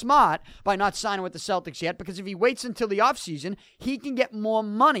being smart by not signing with the Celtics yet, because if he waits until the offseason, he can get more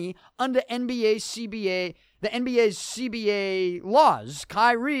money under the NBA's CBA laws.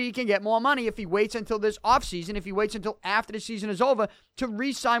 Kyrie can get more money if he waits until this offseason. If he waits until after the season is over to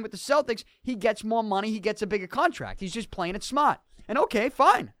re-sign with the Celtics, he gets more money. He gets a bigger contract. He's just playing it smart. And okay,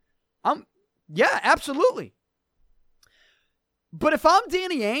 fine. Yeah, absolutely. But if I'm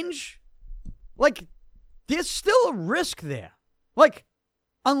Danny Ainge, there's still a risk there.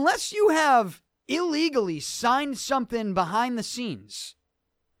 Unless you have illegally signed something behind the scenes,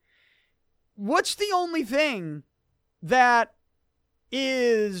 what's the only thing that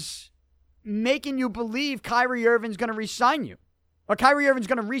is making you believe Kyrie Irving's going to re-sign you? Or Kyrie Irving's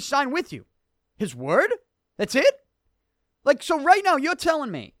going to re-sign with you? His word? That's it? So right now you're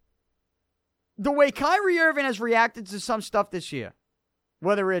telling me the way Kyrie Irving has reacted to some stuff this year,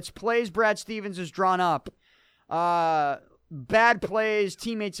 whether it's plays Brad Stevens has drawn up, bad plays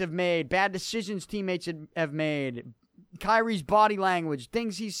teammates have made, bad decisions teammates have made, Kyrie's body language,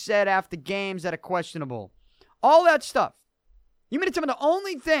 things he said after games that are questionable, all that stuff. You mean to tell me the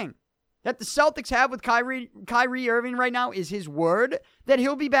only thing that the Celtics have with Kyrie Irving right now is his word that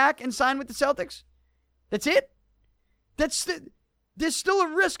he'll be back and sign with the Celtics? That's it? There's still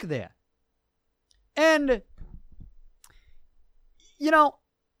a risk there. And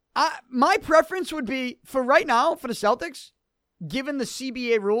my preference would be, for right now, for the Celtics, given the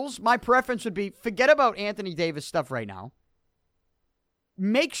CBA rules, my preference would be forget about Anthony Davis stuff right now.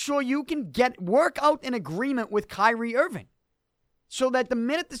 Make sure you can work out an agreement with Kyrie Irving so that the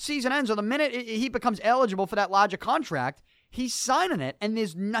minute the season ends or the minute he becomes eligible for that larger contract, he's signing it and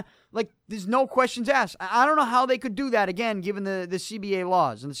there's no questions asked. I don't know how they could do that, again, given the CBA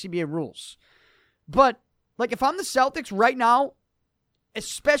laws and the CBA rules. But, if I'm the Celtics right now,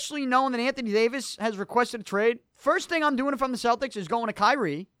 especially knowing that Anthony Davis has requested a trade, first thing I'm doing if I'm the Celtics is going to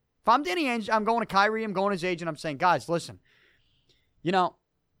Kyrie. If I'm Danny Ainge, I'm going to Kyrie. I'm going to his agent. I'm saying, guys, listen,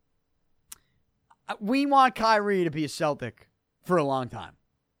 we want Kyrie to be a Celtic for a long time.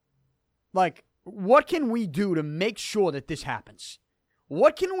 What can we do to make sure that this happens?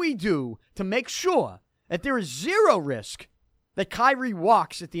 What can we do to make sure that there is zero risk that Kyrie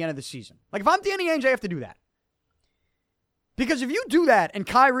walks at the end of the season? If I'm Danny Ainge, I have to do that. Because if you do that and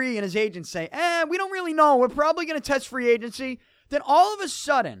Kyrie and his agent say, we don't really know, we're probably going to test free agency, then all of a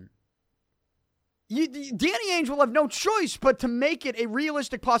sudden, Danny Ainge will have no choice but to make it a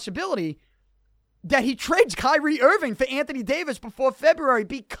realistic possibility that he trades Kyrie Irving for Anthony Davis before February,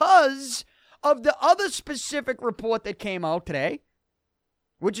 because of the other specific report that came out today,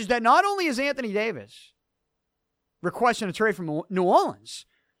 which is that not only is Anthony Davis requesting a trade from New Orleans,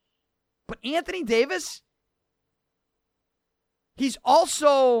 but Anthony Davis, he's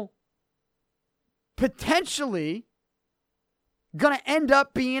also potentially going to end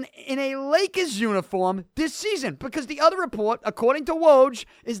up being in a Lakers uniform this season, because the other report, according to Woj,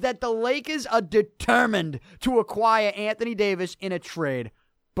 is that the Lakers are determined to acquire Anthony Davis in a trade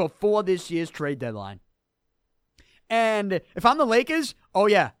before this year's trade deadline. And if I'm the Lakers, oh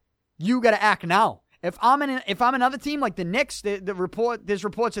yeah, you got to act now. If I'm another team like the Knicks, there's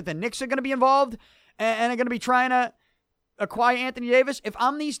reports that the Knicks are going to be involved and are going to be trying to acquire Anthony Davis. If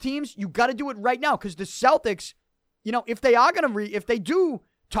I'm these teams, you got to do it right now, because the Celtics, if they do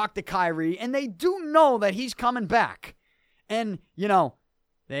talk to Kyrie and they do know that he's coming back, and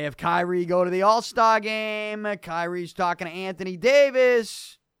they have Kyrie go to the All-Star game, Kyrie's talking to Anthony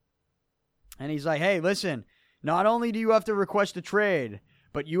Davis, And he's like, hey, listen, not only do you have to request a trade,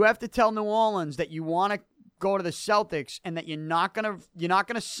 but you have to tell New Orleans that you want to go to the Celtics and that you're not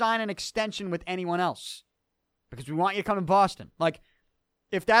gonna sign an extension with anyone else because we want you to come to Boston. Like,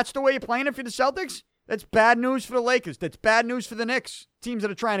 if that's the way you're playing it for the Celtics, that's bad news for the Lakers. That's bad news for the Knicks, teams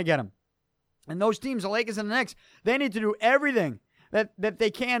that are trying to get him. And those teams, the Lakers and the Knicks, they need to do everything that they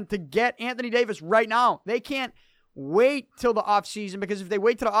can to get Anthony Davis right now. They can't wait till the offseason, because if they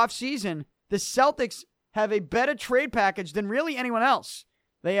wait till the offseason, the Celtics have a better trade package than really anyone else.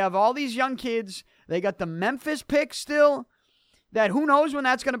 They have all these young kids. They got the Memphis pick still, that who knows when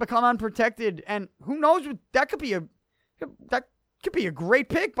that's going to become unprotected, and who knows, that could be a great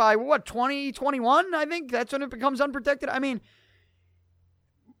pick by, 2021? I think that's when it becomes unprotected. I mean,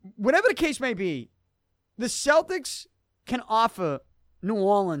 whatever the case may be, the Celtics can offer New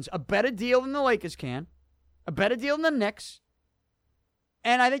Orleans a better deal than the Lakers can, a better deal than the Knicks,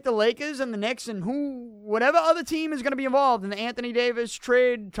 and I think the Lakers and the Knicks and whatever other team is going to be involved in the Anthony Davis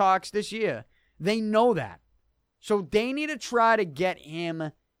trade talks this year, they know that. So they need to try to get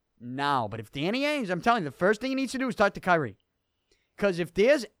him now. But if Danny Ainge, I'm telling you, the first thing he needs to do is talk to Kyrie. Because if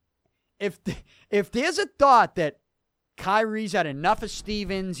there's a thought that Kyrie's had enough of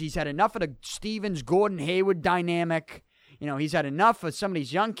Stevens, he's had enough of the Stevens-Gordon Hayward dynamic, he's had enough of some of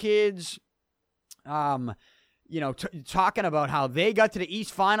these young kids, talking about how they got to the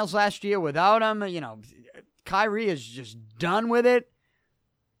East Finals last year without him. Kyrie is just done with it.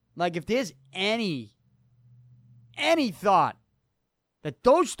 Like, if there's any thought that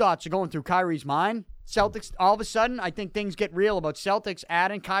those thoughts are going through Kyrie's mind, Celtics, all of a sudden, I think things get real about Celtics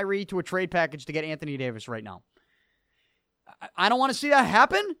adding Kyrie to a trade package to get Anthony Davis right now. I don't want to see that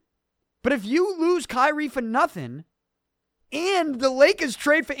happen, but if you lose Kyrie for nothing and the Lakers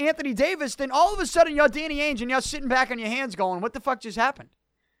trade for Anthony Davis, then all of a sudden you're Danny Ainge and you're sitting back on your hands going, what the fuck just happened?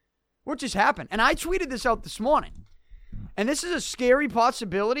 What just happened? And I tweeted this out this morning. And this is a scary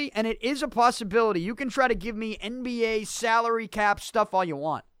possibility, and it is a possibility. You can try to give me NBA salary cap stuff all you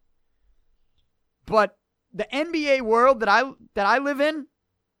want. But the NBA world that I live in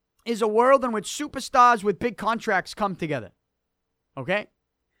is a world in which superstars with big contracts come together. Okay?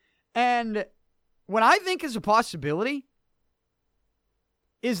 And what I think is a possibility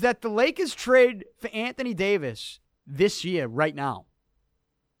is that the Lakers trade for Anthony Davis this year, right now.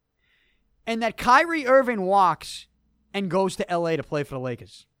 And that Kyrie Irving walks and goes to LA to play for the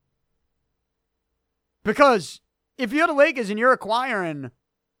Lakers. Because if you're the Lakers and you're acquiring,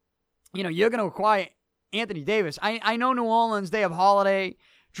 you're going to acquire Anthony Davis. I know New Orleans, they have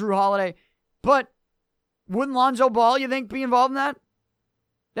Drew Holiday, but wouldn't Lonzo Ball, you think, be involved in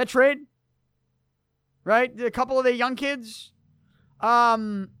that trade? Right? A couple of the young kids.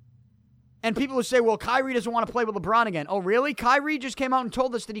 And people would say, well, Kyrie doesn't want to play with LeBron again. Oh, really? Kyrie just came out and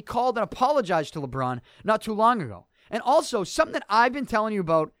told us that he called and apologized to LeBron not too long ago. And also, something that I've been telling you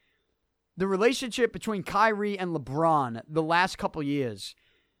about the relationship between Kyrie and LeBron the last couple years.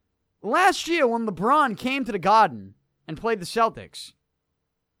 Last year, when LeBron came to the Garden and played the Celtics,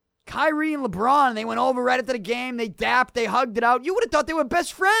 Kyrie and LeBron, they went over right after the game. They dapped, they hugged it out. You would have thought they were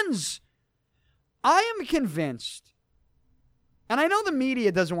best friends. I am convinced, and I know the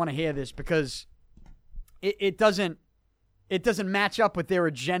media doesn't want to hear this because it doesn't match up with their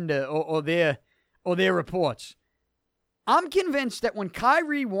agenda or their reports. I'm convinced that when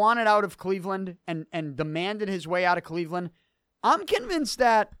Kyrie wanted out of Cleveland and demanded his way out of Cleveland, I'm convinced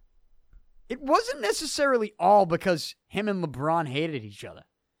that it wasn't necessarily all because him and LeBron hated each other.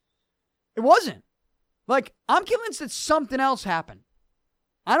 It wasn't. Like, I'm convinced that something else happened.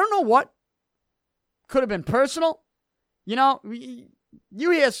 I don't know what. Could have been personal. You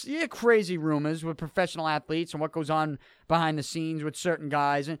hear crazy rumors with professional athletes and what goes on behind the scenes with certain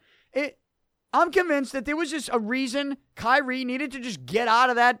guys. And I'm convinced that there was just a reason Kyrie needed to just get out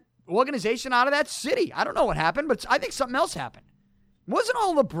of that organization, out of that city. I don't know what happened, but I think something else happened. It wasn't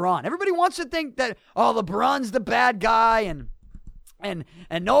all LeBron. Everybody wants to think that, LeBron's the bad guy and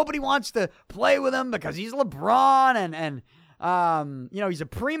nobody wants to play with him because he's LeBron and he's a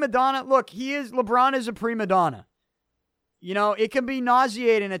prima donna. Look, LeBron is a prima donna. It can be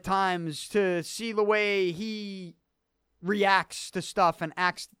nauseating at times to see the way he reacts to stuff and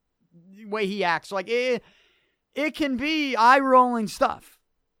acts the way he acts. Like, it can be eye-rolling stuff.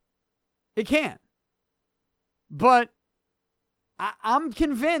 It can. But I'm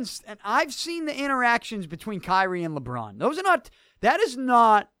convinced, and I've seen the interactions between Kyrie and LeBron. That is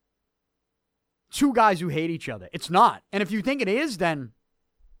not two guys who hate each other. It's not. And if you think it is, then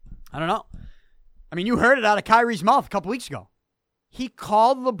I don't know. I mean, you heard it out of Kyrie's mouth a couple weeks ago. He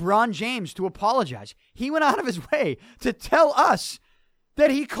called LeBron James to apologize. He went out of his way to tell us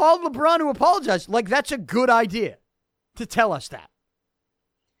that he called LeBron to apologize. Like, that's a good idea to tell us that.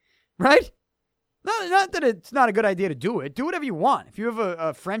 Right? Not that it's not a good idea to do it. Do whatever you want. If you have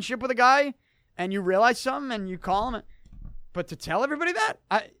a friendship with a guy and you realize something and you call him, but to tell everybody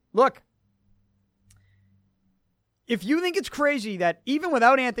that? Look, if you think it's crazy that even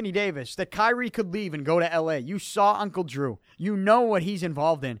without Anthony Davis, that Kyrie could leave and go to LA, you saw Uncle Drew. You know what he's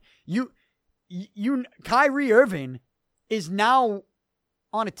involved in. Kyrie Irving is now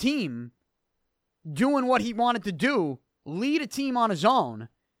on a team doing what he wanted to do, lead a team on his own,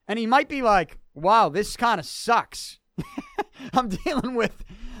 and he might be like, wow, this kind of sucks. I'm dealing with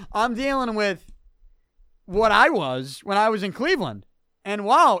what I was when I was in Cleveland. And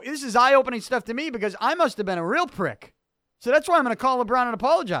wow, this is eye-opening stuff to me because I must have been a real prick. So that's why I'm going to call LeBron and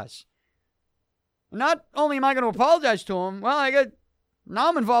apologize. Not only am I going to apologize to him, well, now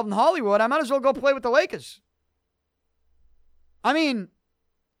I'm involved in Hollywood. I might as well go play with the Lakers. I mean,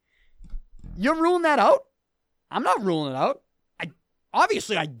 you're ruling that out? I'm not ruling it out.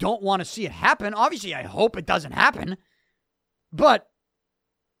 Obviously, I don't want to see it happen. Obviously, I hope it doesn't happen. But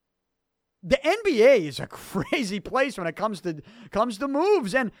the NBA is a crazy place when it comes to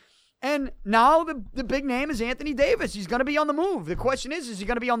moves. And now the big name is Anthony Davis. He's going to be on the move. The question is he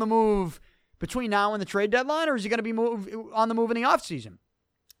going to be on the move between now and the trade deadline, or is he going to be on the move in the offseason?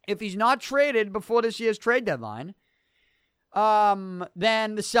 If he's not traded before this year's trade deadline,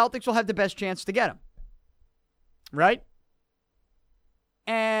 then the Celtics will have the best chance to get him. Right?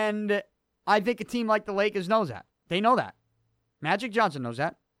 And I think a team like the Lakers knows that. They know that. Magic Johnson knows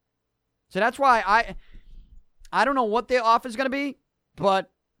that. So that's why I don't know what their offer is going to be,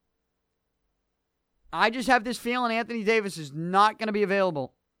 but I just have this feeling Anthony Davis is not going to be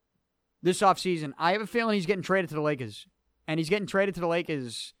available this offseason. I have a feeling he's getting traded to the Lakers, and he's getting traded to the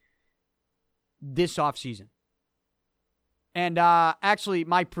Lakers this offseason. And actually,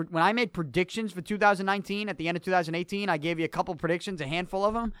 when I made predictions for 2019 at the end of 2018, I gave you a couple predictions, a handful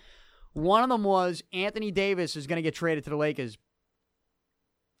of them. One of them was Anthony Davis is going to get traded to the Lakers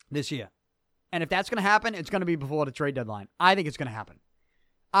this year. And if that's going to happen, it's going to be before the trade deadline. I think it's going to happen.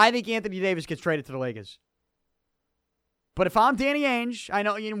 I think Anthony Davis gets traded to the Lakers. But if I'm Danny Ainge, I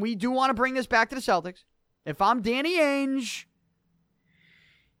know we do want to bring this back to the Celtics. If I'm Danny Ainge,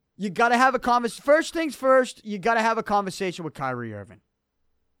 you got to have a conversation. First things first, you got to have a conversation with Kyrie Irving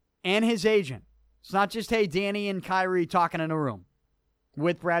and his agent. It's not just, hey, Danny and Kyrie talking in a room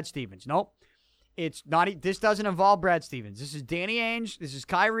with Brad Stevens. Nope. It's not. This doesn't involve Brad Stevens. This is Danny Ainge. This is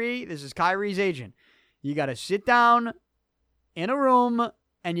Kyrie. This is Kyrie's agent. You got to sit down in a room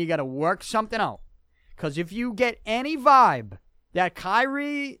and you got to work something out. Because if you get any vibe that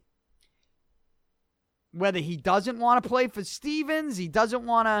Kyrie, whether he doesn't want to play for Stevens, he doesn't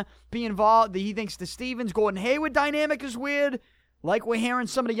want to be involved, he thinks the Stevens-Gordon Hayward dynamic is weird, like we're hearing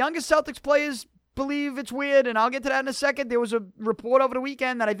some of the younger Celtics players believe it's weird, and I'll get to that in a second. There was a report over the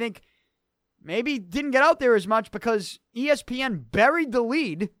weekend that I think maybe didn't get out there as much because ESPN buried the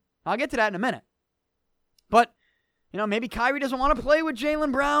lead. I'll get to that in a minute. But, maybe Kyrie doesn't want to play with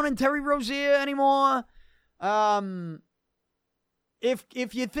Jaylen Brown and Terry Rozier anymore. If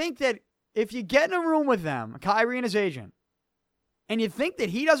you think that, if you get in a room with them, Kyrie and his agent, and you think that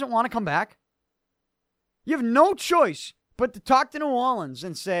he doesn't want to come back, you have no choice but to talk to New Orleans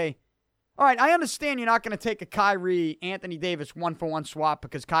and say, all right, I understand you're not going to take a Kyrie, Anthony Davis one-for-one swap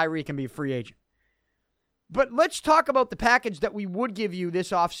because Kyrie can be a free agent. But let's talk about the package that we would give you this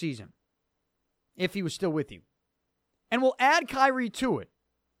offseason if he was still with you. And we'll add Kyrie to it.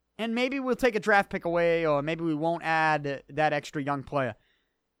 And maybe we'll take a draft pick away, or maybe we won't add that extra young player.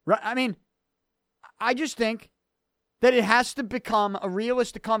 I mean, I just think that it has to become a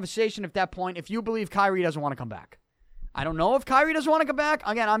realistic conversation at that point if you believe Kyrie doesn't want to come back. I don't know if Kyrie doesn't want to come back.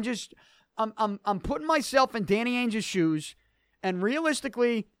 Again, I'm putting myself in Danny Ainge's shoes, and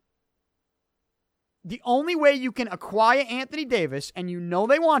realistically, the only way you can acquire Anthony Davis, and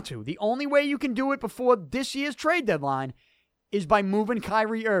they want to, the only way you can do it before this year's trade deadline is by moving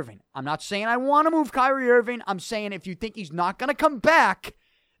Kyrie Irving. I'm not saying I want to move Kyrie Irving. I'm saying if you think he's not going to come back,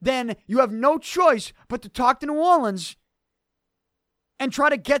 then you have no choice but to talk to New Orleans and try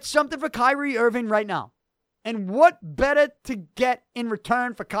to get something for Kyrie Irving right now. And what better to get in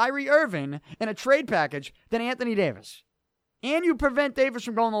return for Kyrie Irving in a trade package than Anthony Davis? And you prevent Davis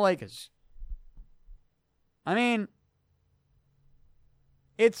from going to the Lakers. I mean,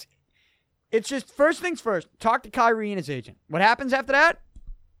 it's just first things first. Talk to Kyrie and his agent. What happens after that?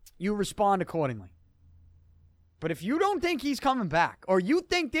 You respond accordingly. But if you don't think he's coming back, or you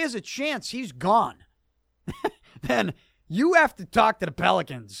think there's a chance he's gone, then you have to talk to the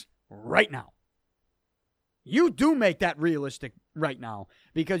Pelicans right now. You do make that realistic right now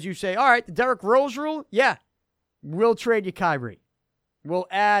because you say, all right, the Derrick Rose rule, yeah, we'll trade you Kyrie. We'll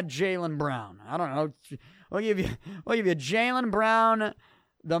add Jaylen Brown. I don't know. We'll give you Jaylen Brown,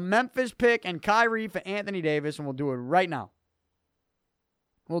 the Memphis pick, and Kyrie for Anthony Davis, and we'll do it right now.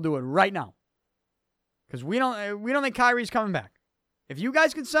 We'll do it right now. Because we don't think Kyrie's coming back. If you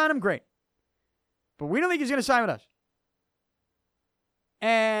guys can sign him, great. But we don't think he's going to sign with us.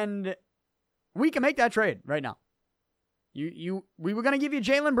 And we can make that trade right now. We were going to give you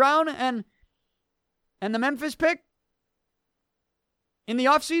Jaylen Brown and the Memphis pick in the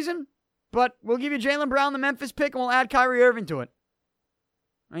offseason, but we'll give you Jaylen Brown, the Memphis pick, and we'll add Kyrie Irving to it.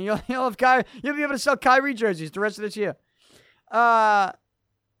 And you'll be able to sell Kyrie jerseys the rest of this year. I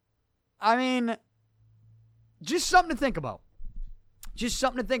mean, just something to think about. Just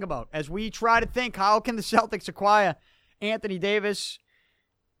something to think about as we try to think, how can the Celtics acquire Anthony Davis?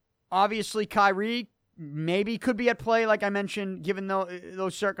 Obviously, Kyrie maybe could be at play, like I mentioned, given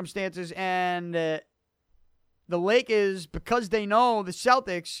those circumstances. And the Lakers, because they know the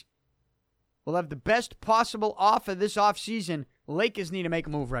Celtics will have the best possible offer this offseason, Lakers need to make a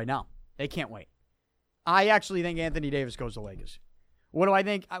move right now. They can't wait. I actually think Anthony Davis goes to Lakers. What do I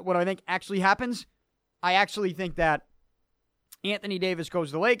think actually happens? I actually think that Anthony Davis goes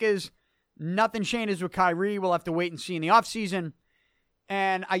to the Lakers. Nothing changes with Kyrie. We'll have to wait and see in the offseason.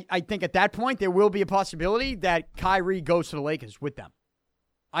 And I think at that point, there will be a possibility that Kyrie goes to the Lakers with them.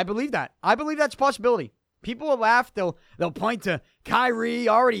 I believe that. I believe that's a possibility. People will laugh. They'll point to Kyrie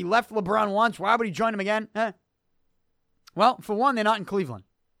already left LeBron once. Why would he join him again? Well, for one, they're not in Cleveland.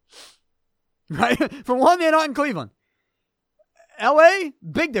 Right? For one, they're not in Cleveland. L.A.,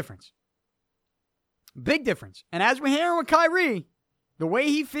 big difference. Big difference. And as we're hearing with Kyrie, the way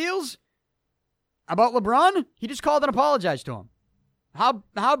he feels about LeBron, he just called and apologized to him.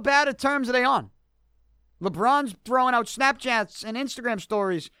 How bad of terms are they on? LeBron's throwing out Snapchats and Instagram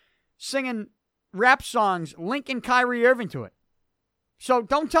stories, singing rap songs, linking Kyrie Irving to it. So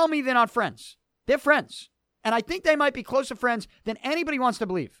don't tell me they're not friends. They're friends. And I think they might be closer friends than anybody wants to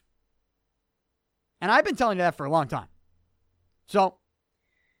believe. And I've been telling you that for a long time. So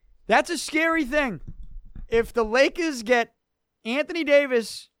that's a scary thing. If the Lakers get Anthony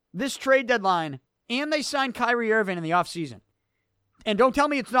Davis this trade deadline and they sign Kyrie Irving in the offseason, and don't tell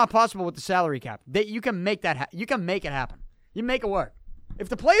me it's not possible with the salary cap. You can make that. You can make it happen. You make it work. If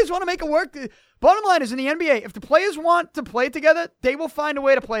the players want to make it work, the bottom line is in the NBA, if the players want to play together, they will find a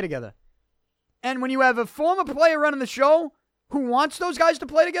way to play together. And when you have a former player running the show who wants those guys to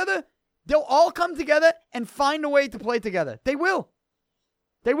play together, they'll all come together and find a way to play together. They will.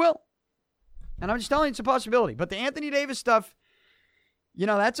 They will. And I'm just telling you, it's a possibility. But the Anthony Davis stuff,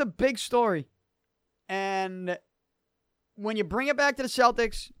 that's a big story. And when you bring it back to the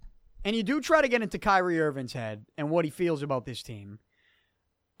Celtics, and you do try to get into Kyrie Irving's head and what he feels about this team,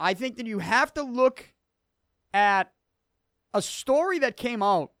 I think that you have to look at a story that came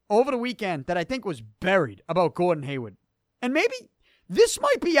out over the weekend that I think was buried about Gordon Hayward. And maybe this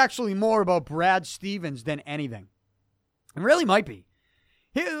might be actually more about Brad Stevens than anything. It really might be.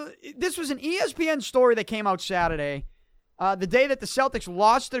 This was an ESPN story that came out Saturday, the day that the Celtics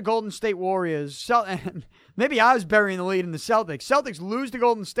lost to the Golden State Warriors. Maybe I was burying the lead in the Celtics. Celtics lose to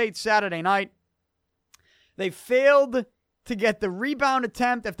Golden State Saturday night. They failed to get the rebound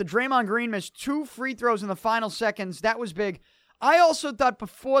attempt after Draymond Green missed 2 free throws in the final seconds. That was big. I also thought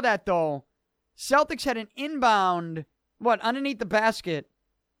before that, though, Celtics had an inbound, underneath the basket,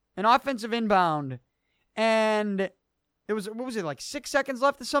 an offensive inbound, and it was, 6 seconds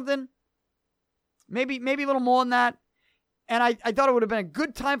left or something? Maybe a little more than that. And I thought it would have been a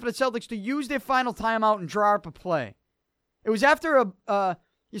good time for the Celtics to use their final timeout and draw up a play. It was after the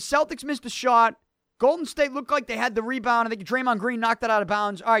Celtics missed a shot. Golden State looked like they had the rebound. I think Draymond Green knocked it out of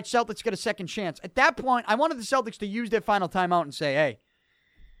bounds. All right, Celtics get a second chance. At that point, I wanted the Celtics to use their final timeout and say, hey,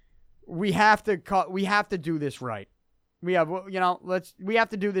 we have to do this right. We have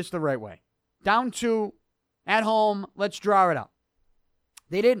to do this the right way. Down 2 at home, let's draw it up.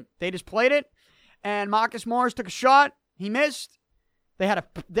 They didn't. They just played it, and Marcus Morris took a shot. He missed. They had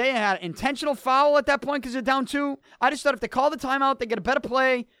an intentional foul at that point because they're down 2. I just thought if they call the timeout, they get a better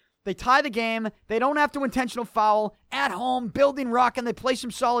play. They tie the game. They don't have to intentional foul. At home, building rock, and they play some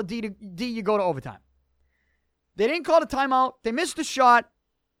solid D, you go to overtime. They didn't call the timeout. They missed the shot.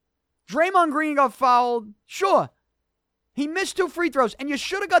 Draymond Green got fouled. Sure. He missed 2 free throws, and you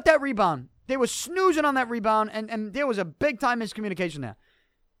should have got that rebound. They were snoozing on that rebound, and there was a big-time miscommunication there.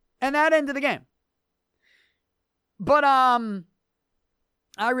 And that ended the game. But I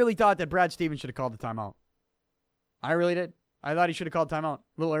really thought that Brad Stevens should have called the timeout. I really did. I thought he should have called timeout a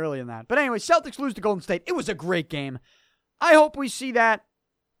little earlier than that. But anyway, Celtics lose to Golden State. It was a great game. I hope we see that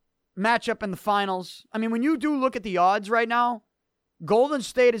matchup in the finals. I mean, when you do look at the odds right now, Golden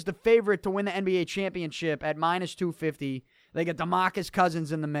State is the favorite to win the NBA championship at minus 250. They get DeMarcus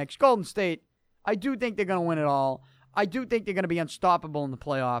Cousins in the mix. Golden State, I do think they're going to win it all. I do think they're going to be unstoppable in the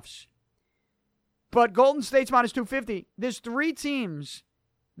playoffs. But Golden State's minus 250. There's 3 teams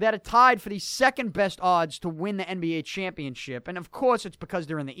that are tied for the second best odds to win the NBA championship. And of course, it's because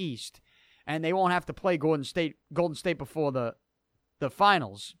they're in the East. And they won't have to play Golden State before the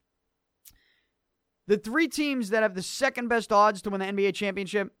finals. The 3 teams that have the second best odds to win the NBA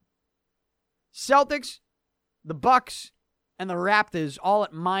championship, Celtics, the Bucks, and the Raptors, all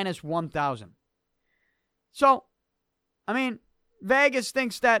at minus 1,000. So, I mean, Vegas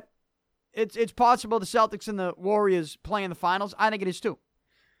thinks that it's possible the Celtics and the Warriors play in the finals. I think it is too.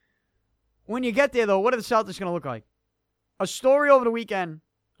 When you get there, though, what are the Celtics going to look like? A story over the weekend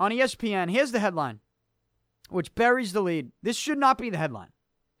on ESPN. Here's the headline, which buries the lead. This should not be the headline,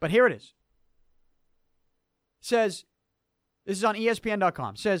 but here it is. Says, this is on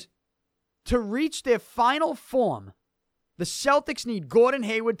ESPN.com, says, to reach their final form, the Celtics need Gordon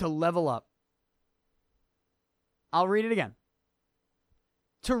Hayward to level up. I'll read it again.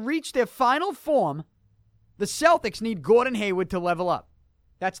 To reach their final form, the Celtics need Gordon Hayward to level up.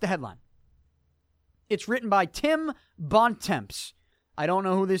 That's the headline. It's written by Tim Bontemps. I don't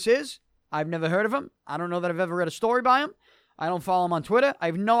know who this is. I've never heard of him. I don't know that I've ever read a story by him. I don't follow him on Twitter. I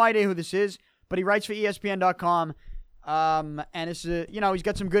have no idea who this is, but he writes for ESPN.com. And it's he's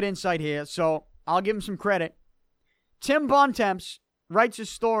got some good insight here, so I'll give him some credit. Tim Bontemps writes a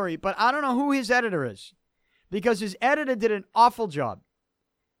story, but I don't know who his editor is, because his editor did an awful job.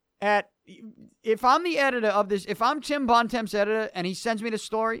 If I'm the editor of this, if I'm Tim Bontemps' editor and he sends me the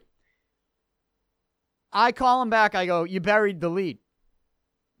story, I call him back. I go, you buried the lead.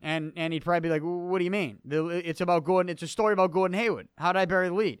 And he'd probably be like, what do you mean? It's about Gordon. It's a story about Gordon Hayward. How did I bury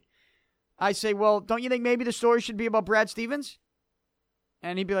the lead? I say, well, don't you think maybe the story should be about Brad Stevens?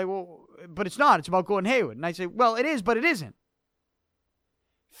 And he'd be like, well, but it's not. It's about Gordon Hayward. And I say, well, it is, but it isn't.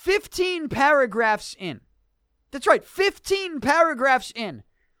 15 paragraphs in. That's right, 15 paragraphs in.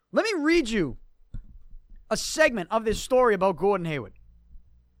 Let me read you a segment of this story about Gordon Hayward,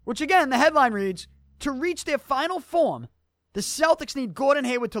 which, again, the headline reads, to reach their final form, the Celtics need Gordon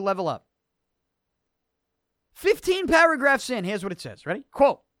Hayward to level up. 15 paragraphs in, here's what it says. Ready?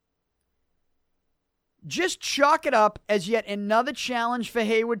 Quote, just chalk it up as yet another challenge for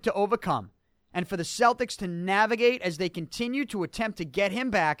Hayward to overcome and for the Celtics to navigate as they continue to attempt to get him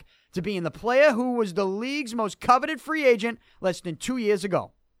back to being the player who was the league's most coveted free agent less than 2 years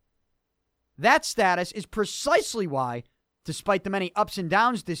ago. That status is precisely why, despite the many ups and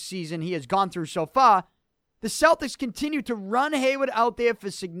downs this season he has gone through so far, the Celtics continue to run Hayward out there for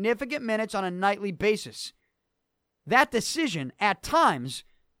significant minutes on a nightly basis. That decision, at times,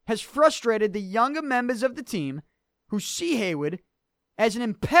 has frustrated the younger members of the team who see Hayward as an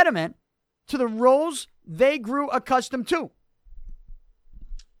impediment to the roles they grew accustomed to.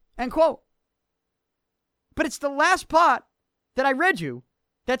 End quote. But it's the last part that I read you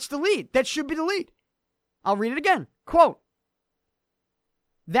that's the lead. That should be the lead. I'll read it again. Quote,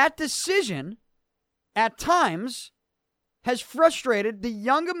 that decision, at times, has frustrated the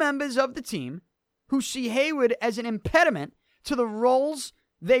younger members of the team who see Hayward as an impediment to the roles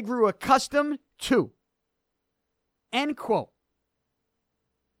they grew accustomed to. End quote.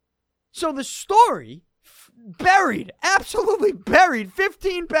 So the story, buried, absolutely buried,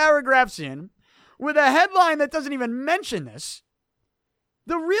 15 paragraphs in, with a headline that doesn't even mention this.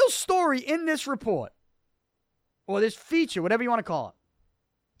 The real story in this report, or this feature, whatever you want to call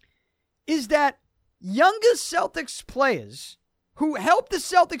it, is that younger Celtics players who helped the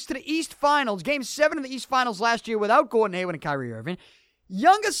Celtics to the East Finals, Game 7 of the East Finals last year without Gordon Hayward and Kyrie Irving,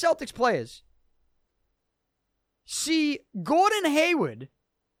 younger Celtics players see Gordon Hayward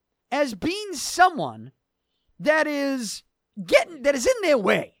as being someone that is in their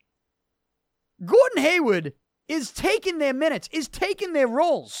way. Gordon Hayward is taking their minutes, is taking their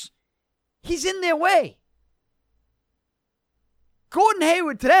roles. He's in their way. Gordon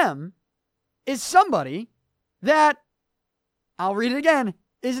Hayward to them is somebody that, I'll read it again,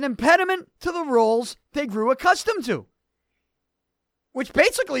 is an impediment to the roles they grew accustomed to. Which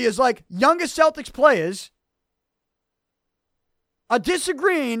basically is like younger Celtics players are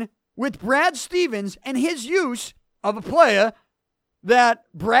disagreeing with Brad Stevens and his use of a player that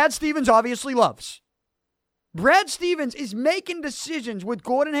Brad Stevens obviously loves. Brad Stevens is making decisions with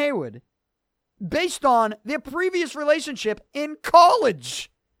Gordon Hayward based on their previous relationship in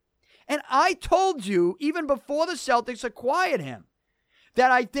college. And I told you, even before the Celtics acquired him,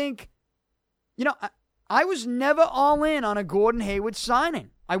 that I think, I was never all in on a Gordon Hayward signing.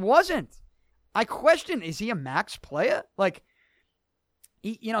 I wasn't. I questioned, is he a max player? Like,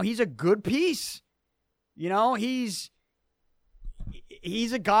 he's a good piece. He's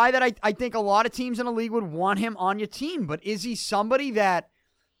a guy that I think a lot of teams in the league would want him on your team. But is he somebody that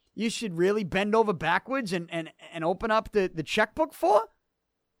you should really bend over backwards and open up the checkbook for?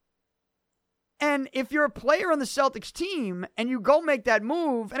 And if you're a player on the Celtics team and you go make that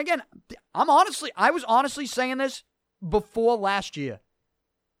move, and again, I was honestly saying this before last year,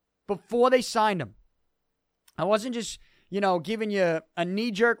 before they signed him. I wasn't just, giving you a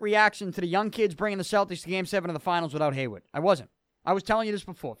knee-jerk reaction to the young kids bringing the Celtics to Game 7 of the Finals without Hayward. I wasn't. I was telling you this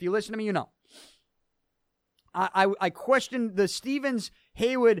before. If you listen to me, you know. I questioned the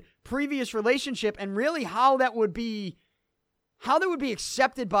Stevens-Hayward previous relationship and really how that would be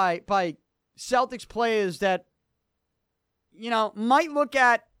accepted by Celtics players that, might look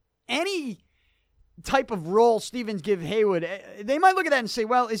at any type of role Stevens give Hayward. They might look at that and say,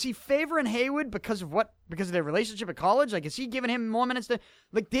 well, is he favoring Hayward because of their relationship at college? Like, is he giving him more minutes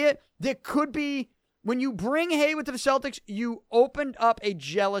there could be, when you bring Hayward to the Celtics, you opened up a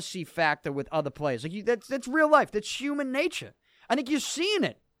jealousy factor with other players. Like, that's real life. That's human nature. I think you're seeing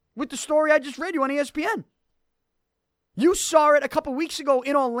it with the story I just read you on ESPN. You saw it a couple weeks ago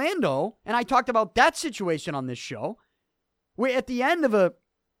in Orlando, and I talked about that situation on this show, where at the end of a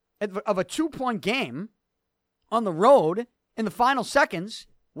 2-point game on the road in the final seconds,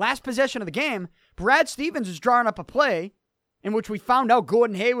 last possession of the game, Brad Stevens is drawing up a play in which we found out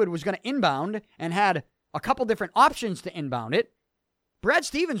Gordon Hayward was going to inbound and had a couple different options to inbound it. Brad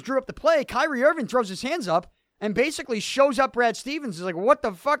Stevens drew up the play. Kyrie Irving throws his hands up and basically shows up Brad Stevens. Is like, what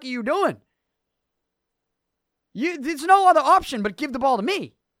the fuck are you doing? There's no other option but give the ball to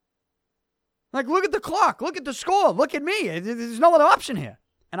me. Like, look at the clock. Look at the score. Look at me. There's no other option here.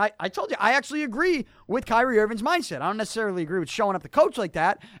 And I told you, I actually agree with Kyrie Irving's mindset. I don't necessarily agree with showing up the coach like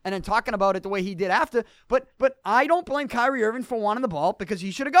that and then talking about it the way he did after. But I don't blame Kyrie Irving for wanting the ball because he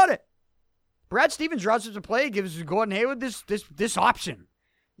should have got it. Brad Stevens draws up a play, gives Gordon Hayward this option.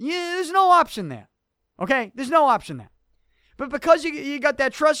 Yeah, there's no option there. Okay? There's no option there. But because you got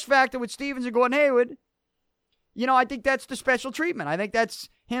that trust factor with Stevens and Gordon Hayward, I think that's the special treatment. I think that's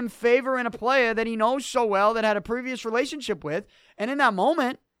him favoring a player that he knows so well, that had a previous relationship with. And in that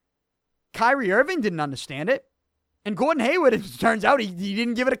moment, Kyrie Irving didn't understand it. And Gordon Hayward, it turns out, he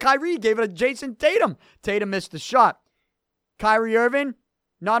didn't give it to Kyrie. He gave it to Jason Tatum. Tatum missed the shot. Kyrie Irving,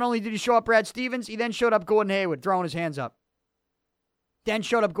 not only did he show up Brad Stevens, he then showed up Gordon Hayward throwing his hands up. And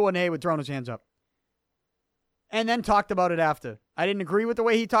then talked about it after. I didn't agree with the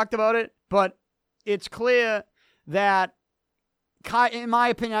way he talked about it, but it's clear that, in my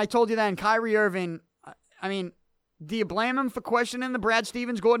opinion, I told you that, and Kyrie Irving, do you blame him for questioning the Brad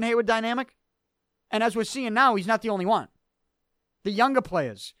Stevens-Gordon Hayward dynamic? And as we're seeing now, he's not the only one. The younger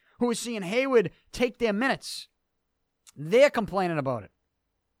players who are seeing Hayward take their minutes, they're complaining about it.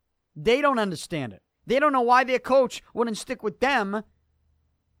 They don't understand it. They don't know why their coach wouldn't stick with them,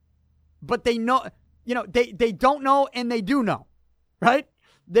 but they know, they don't know and they do know, right?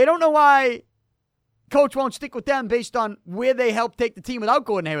 They don't know why coach won't stick with them based on where they helped take the team without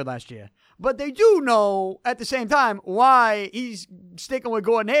Gordon Hayward last year. But they do know, at the same time, why he's sticking with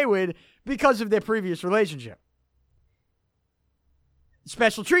Gordon Hayward because of their previous relationship.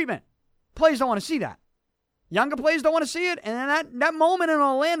 Special treatment. Players don't want to see that. Younger players don't want to see it. And then that moment in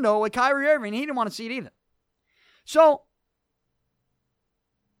Orlando with Kyrie Irving, he didn't want to see it either. So,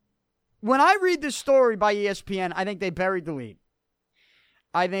 when I read this story by ESPN, I think they buried the lead.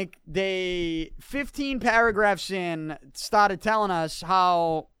 I think they, 15 paragraphs in, started telling us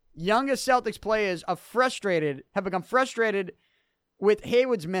how younger Celtics players have become frustrated with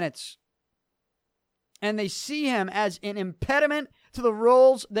Hayward's minutes. And they see him as an impediment to the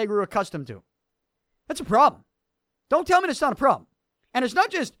roles they grew accustomed to. That's a problem. Don't tell me it's not a problem. And it's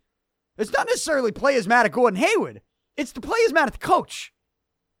not necessarily players mad at Gordon Hayward. It's the players mad at the coach.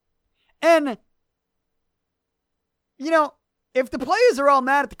 And, if the players are all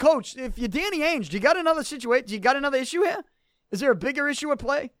mad at the coach, if you're Danny Ainge, do you got another situation? Do you got another issue here? Is there a bigger issue at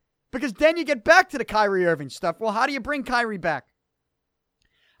play? Because then you get back to the Kyrie Irving stuff. Well, how do you bring Kyrie back?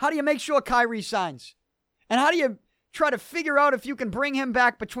 How do you make sure Kyrie signs? And how do you try to figure out if you can bring him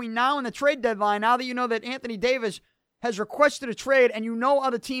back between now and the trade deadline, now that you know that Anthony Davis has requested a trade and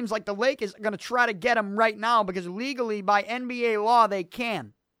other teams like the Lakers are going to try to get him right now because legally, by NBA law, they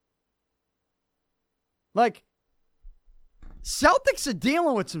can. Like, Celtics are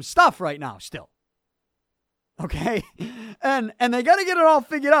dealing with some stuff right now still. Okay? And they got to get it all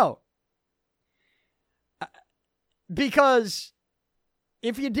figured out. Because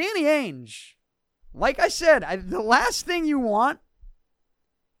if you're Danny Ainge, like I said, the last thing you want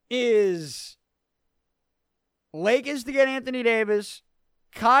is Lakers to get Anthony Davis,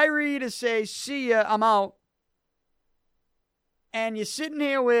 Kyrie to say, see ya, I'm out. And you're sitting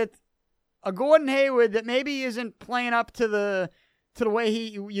here with a Gordon Hayward that maybe isn't playing up to the way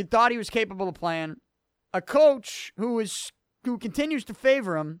you thought he was capable of playing. A coach who continues to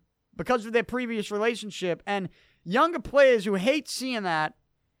favor him because of their previous relationship, and younger players who hate seeing that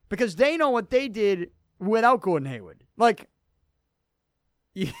because they know what they did without Gordon Hayward. Like,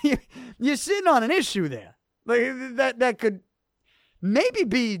 you're sitting on an issue there. Like, that could maybe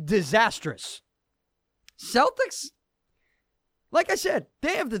be disastrous. Celtics, like I said,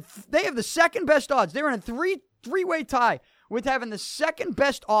 they have the second best odds. They're in a three-way tie with having the second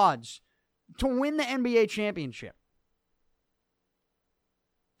best odds to win the NBA championship.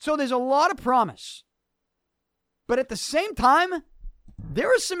 So there's a lot of promise. But at the same time,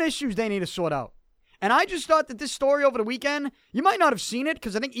 there are some issues they need to sort out. And I just thought that this story over the weekend, you might not have seen it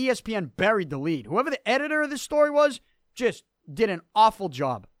because I think ESPN buried the lead. Whoever the editor of this story was just did an awful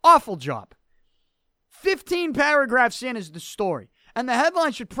job. Awful job. 15 paragraphs in is the story. And the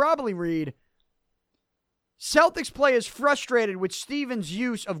headline should probably read, Celtics players frustrated with Stevens'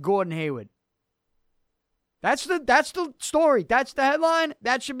 use of Gordon Hayward. That's the story. That's the headline.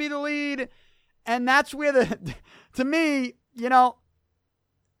 That should be the lead. And that's where to me,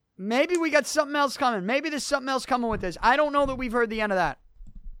 maybe we got something else coming. Maybe there's something else coming with this. I don't know that we've heard the end of that.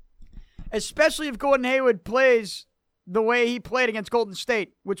 Especially if Gordon Hayward plays the way he played against Golden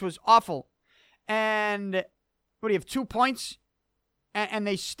State, which was awful. And what do you have, 2 points? And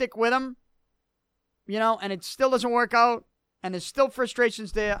they stick with him, and it still doesn't work out. And there's still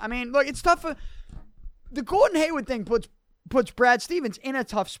frustrations there. I mean, look, it's tough. The Gordon Hayward thing puts Brad Stevens in a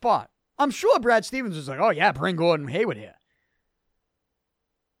tough spot. I'm sure Brad Stevens was like, oh, yeah, bring Gordon Hayward here.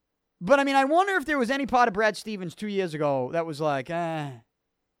 But, I mean, I wonder if there was any part of Brad Stevens 2 years ago that was like,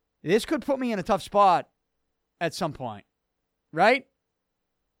 this could put me in a tough spot at some point, right?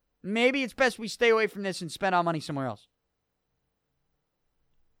 Maybe it's best we stay away from this and spend our money somewhere else.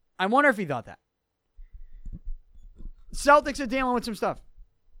 I wonder if he thought that. Celtics are dealing with some stuff.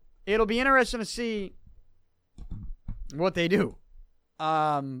 It'll be interesting to see what they do.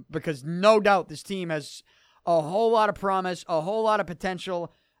 Because no doubt this team has a whole lot of promise, a whole lot of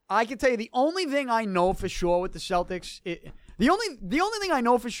potential. I can tell you the only thing I know for sure with the Celtics, the only thing I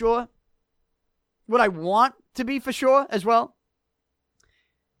know for sure, what I want to be for sure as well,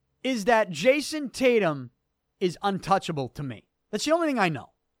 is that Jason Tatum is untouchable to me. That's the only thing I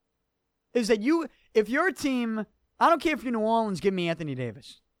know. Is that if you're a team, I don't care if you're New Orleans, give me Anthony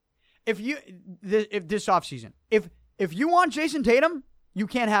Davis. If this offseason, if you want Jason Tatum, you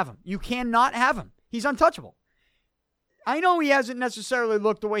can't have him. You cannot have him. He's untouchable. I know he hasn't necessarily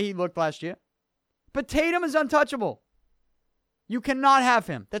looked the way he looked last year, but Tatum is untouchable. You cannot have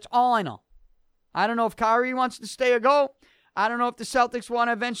him. That's all I know. I don't know if Kyrie wants to stay or go. I don't know if the Celtics want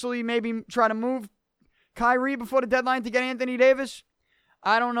to eventually maybe try to move Kyrie before the deadline to get Anthony Davis.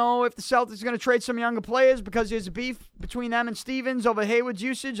 I don't know if the Celtics are going to trade some younger players because there's a beef between them and Stevens over Hayward's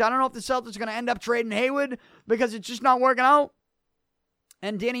usage. I don't know if the Celtics are going to end up trading Hayward because it's just not working out.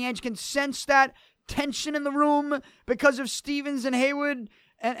 And Danny Ainge can sense that tension in the room because of Stevens and Hayward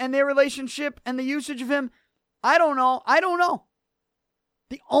and their relationship and the usage of him. I don't know.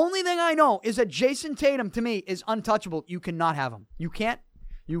 The only thing I know is that Jason Tatum, to me, is untouchable. You cannot have him. You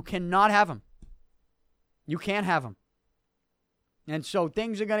cannot have him. You can't have him. And so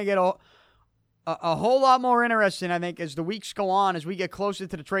things are going to get a whole lot more interesting, I think, as the weeks go on, as we get closer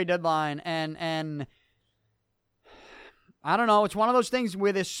to the trade deadline. And I don't know, it's one of those things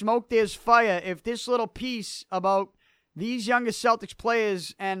where there's smoke, there's fire. If this little piece about these younger Celtics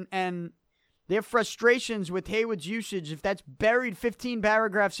players and their frustrations with Hayward's usage, if that's buried 15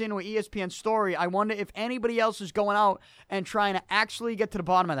 paragraphs into an ESPN story, I wonder if anybody else is going out and trying to actually get to the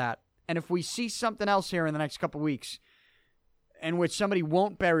bottom of that. And if we see something else here in the next couple weeks, in which somebody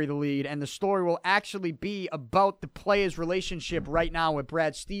won't bury the lead, and the story will actually be about the player's relationship right now with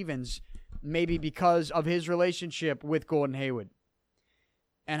Brad Stevens, maybe because of his relationship with Gordon Hayward,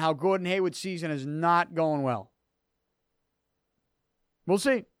 and how Gordon Hayward's season is not going well. We'll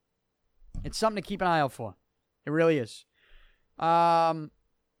see. It's something to keep an eye out for. It really is.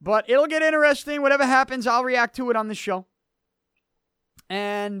 But it'll get interesting. Whatever happens, I'll react to it on the show.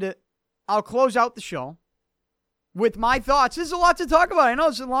 And I'll close out the show with my thoughts. There's a lot to talk about. I know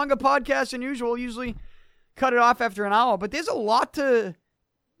it's a longer podcast than usual. Usually cut it off after an hour, but there's a lot to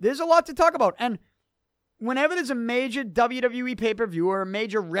talk about. And whenever there's a major WWE pay-per-view or a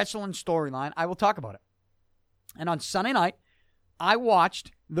major wrestling storyline, I will talk about it. And on Sunday night, I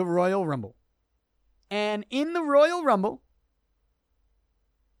watched the Royal Rumble. And in the Royal Rumble,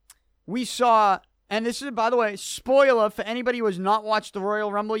 we saw, and this is, by the way, spoiler for anybody who has not watched the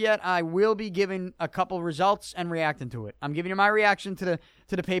Royal Rumble yet, I will be giving a couple results and reacting to it. I'm giving you my reaction to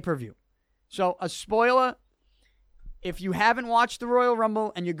the pay-per-view. So, a spoiler, if you haven't watched the Royal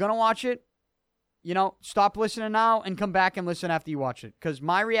Rumble and you're going to watch it, stop listening now and come back and listen after you watch it. Because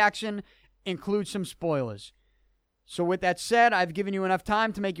my reaction includes some spoilers. So with that said, I've given you enough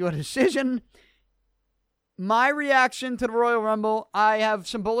time to make your decision. My reaction to the Royal Rumble, I have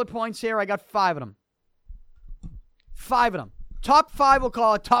some bullet points here. I got 5 of them. 5 of them. Top 5, we'll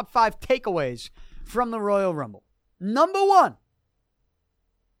call it top 5 takeaways from the Royal Rumble. Number 1,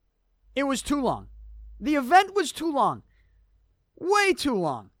 it was too long. The event was too long. Way too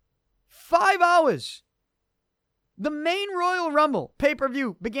long. 5 hours. The main Royal Rumble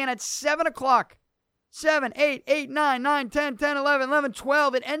pay-per-view began at 7 o'clock. 7, 8, 9, 9, 10, 10, 11,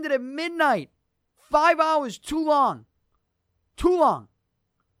 12. It ended at midnight. 5 hours, too long. Too long.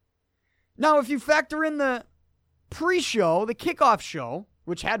 Now, if you factor in the pre-show, the kickoff show,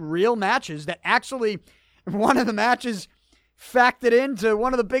 which had real matches that actually, one of the matches factored into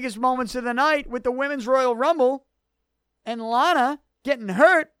one of the biggest moments of the night with the Women's Royal Rumble and Lana getting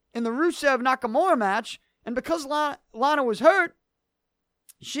hurt in the Rusev-Nakamura match. And because Lana was hurt,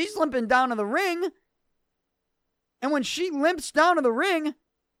 she's limping down to the ring. And when she limps down to the ring,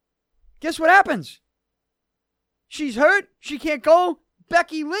 guess what happens? She's hurt. She can't go.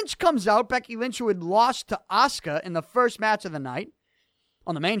 Becky Lynch comes out. Becky Lynch, who had lost to Asuka in the first match of the night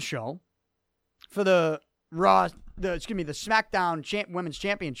on the main show for the SmackDown Women's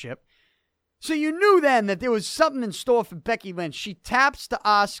Championship. So you knew then that there was something in store for Becky Lynch. She taps to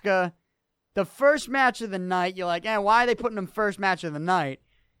Asuka. The first match of the night, you're like, why are they putting them first match of the night?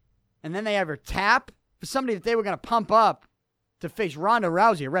 And then they have her tap for somebody that they were going to pump up to face Ronda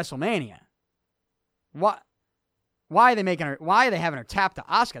Rousey at WrestleMania. Why are they having her tap to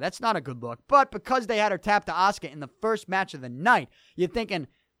Asuka? That's not a good look. But because they had her tap to Asuka in the first match of the night, you're thinking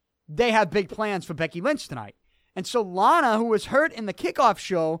they have big plans for Becky Lynch tonight. And so Lana, who was hurt in the kickoff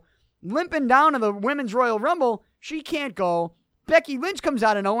show, limping down to the Women's Royal Rumble, she can't go. Becky Lynch comes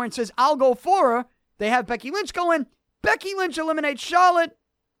out of nowhere and says, I'll go for her. They have Becky Lynch go in. Becky Lynch eliminates Charlotte.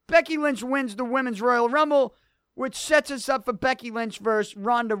 Becky Lynch wins the Women's Royal Rumble, which sets us up for Becky Lynch versus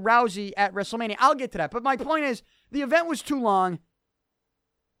Ronda Rousey at WrestleMania. I'll get to that. But my point is, the event was too long.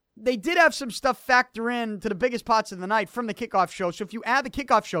 They did have some stuff factor in to the biggest parts of the night from the kickoff show. So if you add the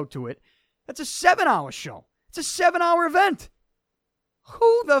kickoff show to it, that's a 7-hour show. It's a 7-hour event.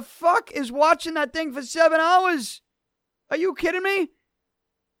 Who the fuck is watching that thing for 7 hours? Are you kidding me?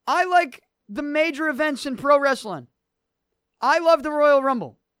 I like the major events in pro wrestling. I love the Royal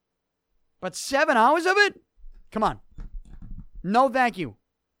Rumble. But 7 hours of it? Come on. No, thank you.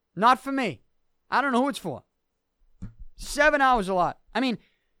 Not for me. I don't know who it's for. 7 hours a lot. I mean,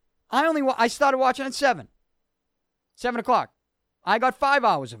 I started watching at 7 o'clock. I got 5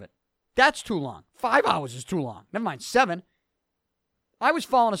 hours of it. That's too long. 5 hours is too long. Never mind 7. I was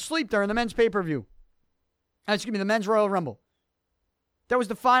falling asleep during the men's pay-per-view. The men's Royal Rumble. That was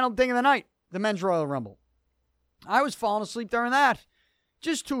the final thing of the night, the men's Royal Rumble. I was falling asleep during that.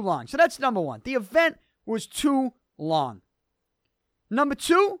 Just too long. So that's number 1. The event was too long. Number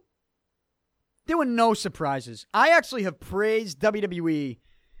 2, there were no surprises. I actually have praised WWE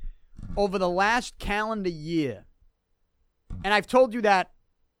over the last calendar year. And I've told you that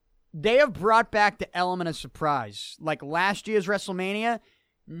they have brought back the element of surprise. Like last year's WrestleMania,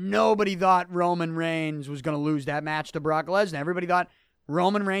 nobody thought Roman Reigns was going to lose that match to Brock Lesnar. Everybody thought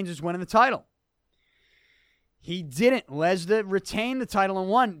Roman Reigns was winning the title. He didn't. Lesnar retained the title and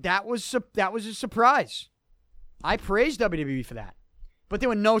won. That was a surprise. I praised WWE for that. But there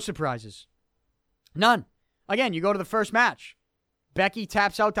were no surprises. None. Again, you go to the first match. Becky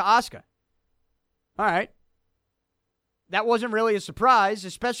taps out to Asuka. All right. That wasn't really a surprise,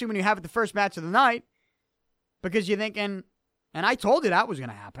 especially when you have it the first match of the night, because you're thinking, and I told you that was going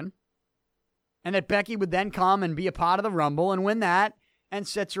to happen, and that Becky would then come and be a part of the Rumble and win that and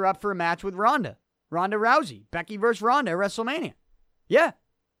sets her up for a match with Ronda Rousey. Becky versus Ronda at WrestleMania. Yeah.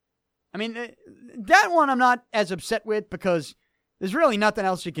 I mean, that one I'm not as upset with because there's really nothing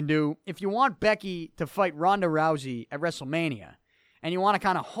else you can do. If you want Becky to fight Ronda Rousey at WrestleMania and you want to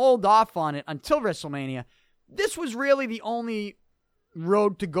kind of hold off on it until WrestleMania, this was really the only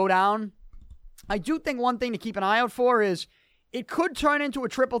road to go down. I do think one thing to keep an eye out for is it could turn into a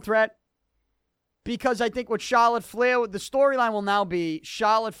triple threat because I think what Charlotte Flair, the storyline will now be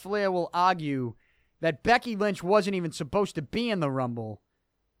Charlotte Flair will argue that Becky Lynch wasn't even supposed to be in the Rumble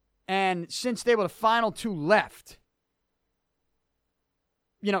And since they were the final two left,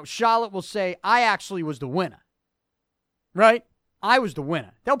 Charlotte will say, I actually was the winner. Right? I was the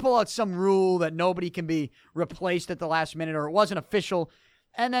winner. They'll pull out some rule that nobody can be replaced at the last minute or it wasn't official.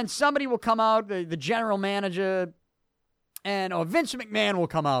 And then somebody will come out, the general manager, or Vince McMahon will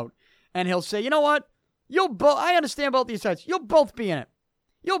come out and he'll say, you know what? I understand both these sides. You'll both be in it.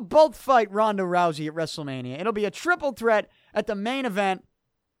 You'll both fight Ronda Rousey at WrestleMania. It'll be a triple threat at the main event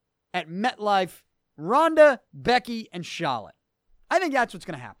at MetLife. Ronda, Becky, and Charlotte. I think that's what's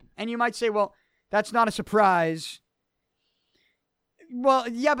going to happen. And you might say, well, that's not a surprise. Well,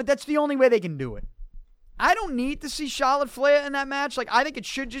 yeah, but that's the only way they can do it. I don't need to see Charlotte Flair in that match. I think it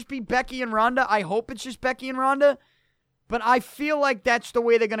should just be Becky and Ronda. I hope it's just Becky and Ronda. But I feel like that's the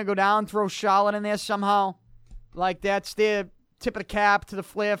way they're going to go down, throw Charlotte in there somehow. That's their tip of the cap to the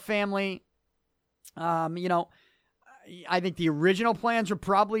Flair family. I think the original plans were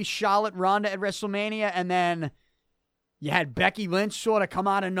probably Charlotte, Ronda at WrestleMania, and then you had Becky Lynch sort of come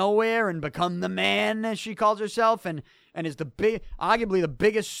out of nowhere and become the man, as she calls herself, and is arguably the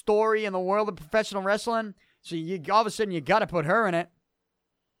biggest story in the world of professional wrestling. So all of a sudden you got to put her in it.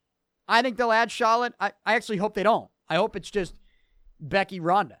 I think they'll add Charlotte. I actually hope they don't. I hope it's just Becky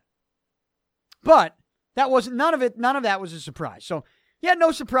Ronda. But none of that was a surprise. So you had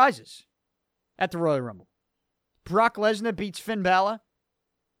no surprises at the Royal Rumble. Brock Lesnar beats Finn Balor.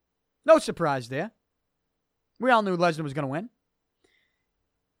 No surprise there. We all knew Lesnar was going to win.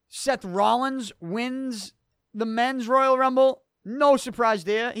 Seth Rollins wins the men's Royal Rumble. No surprise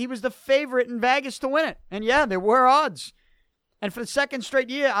there. He was the favorite in Vegas to win it. And yeah, there were odds. And for the second straight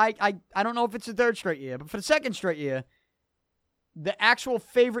year, I don't know if it's the third straight year, but for the second straight year, the actual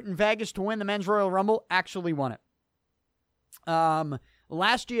favorite in Vegas to win the men's Royal Rumble actually won it.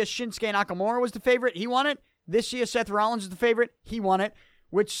 Last year, Shinsuke Nakamura was the favorite. He won it. This year, Seth Rollins is the favorite. He won it,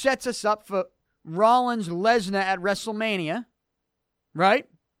 which sets us up for Rollins-Lesnar at WrestleMania, right?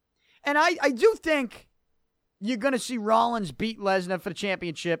 And I do think you're going to see Rollins beat Lesnar for the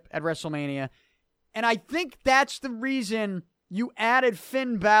championship at WrestleMania. And I think that's the reason you added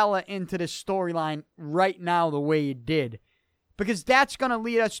Finn Balor into this storyline right now the way you did. Because that's going to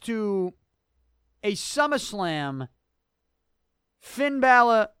lead us to a SummerSlam Finn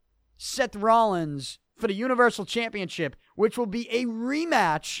Balor, Seth Rollins for the Universal Championship, which will be a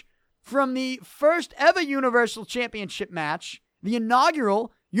rematch from the first ever Universal Championship match, the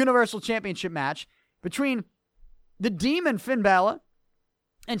inaugural Universal Championship match between the Demon Finn Balor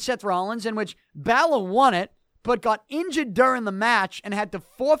and Seth Rollins, in which Balor won it, but got injured during the match and had to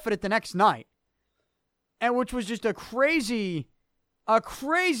forfeit it the next night. And which was just a crazy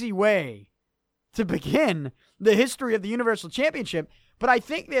way to begin the history of the Universal Championship. But I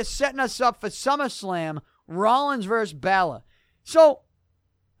think they're setting us up for SummerSlam, Rollins versus Balor. So,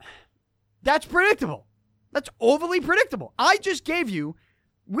 that's predictable. That's overly predictable. I just gave you,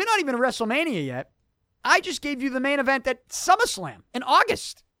 we're not even at WrestleMania yet, I just gave you the main event at SummerSlam in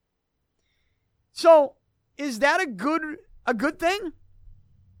August. So, is that a good thing?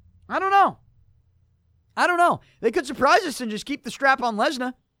 I don't know. They could surprise us and just keep the strap on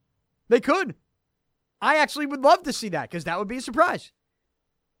Lesnar. They could. I actually would love to see that because that would be a surprise.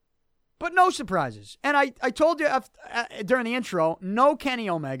 But no surprises. And I told you during the intro, no Kenny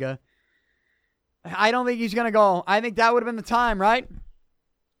Omega. I don't think he's going to go. I think that would have been the time, right?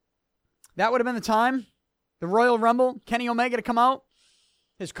 That would have been the time. The Royal Rumble, Kenny Omega to come out.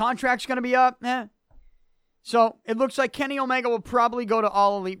 His contract's going to be up. So it looks like Kenny Omega will probably go to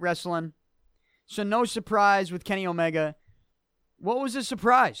All Elite Wrestling. So no surprise with Kenny Omega. What was the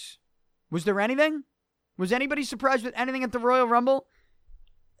surprise? Was there anything? Was anybody surprised with anything at the Royal Rumble?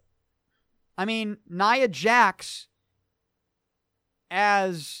 I mean, Nia Jax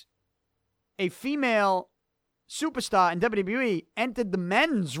as a female superstar in WWE entered the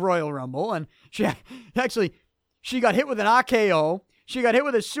men's Royal Rumble, and she got hit with an RKO. She got hit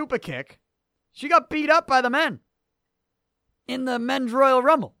with a super kick. She got beat up by the men in the men's Royal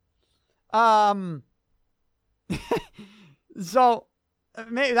Rumble. So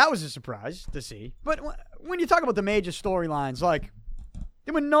maybe that was a surprise to see. But when you talk about the major storylines,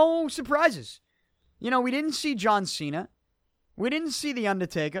 there were no surprises. We didn't see John Cena. We didn't see The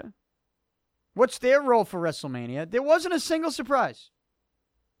Undertaker. What's their role for WrestleMania? There wasn't a single surprise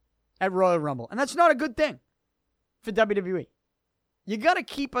at Royal Rumble. And that's not a good thing for WWE. You got to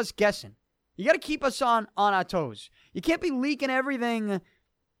keep us guessing. You got to keep us on our toes. You can't be leaking everything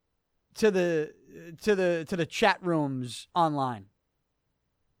to the chat rooms online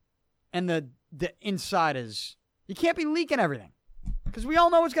and the insiders. You can't be leaking everything because we all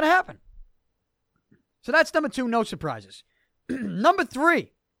know what's going to happen. So that's number 2, no surprises. Number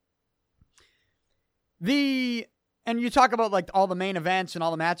 3, And you talk about like all the main events and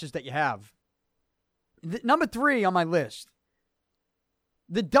all the matches that you have. Number 3 on my list,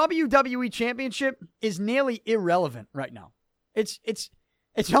 the WWE Championship is nearly irrelevant right now. It's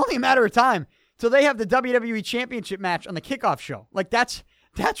only a matter of time till they have the WWE Championship match on the kickoff show. Like that's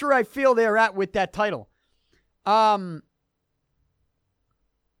where I feel they're at with that title. You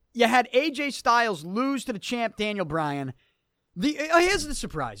had AJ Styles lose to the champ Daniel Bryan. Here's the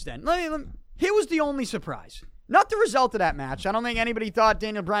surprise then. Here was the only surprise. Not the result of that match. I don't think anybody thought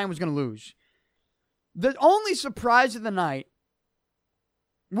Daniel Bryan was going to lose. The only surprise of the night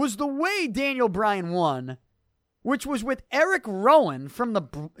was the way Daniel Bryan won, which was with Eric Rowan from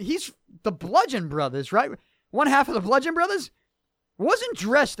he's the Bludgeon Brothers, right? One half of the Bludgeon Brothers wasn't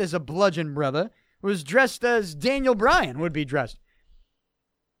dressed as a Bludgeon Brother. Was dressed as Daniel Bryan would be dressed.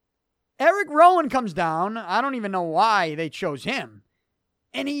 Eric Rowan comes down. I don't even know why they chose him.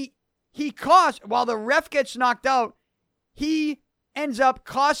 And he cost, while the ref gets knocked out, he ends up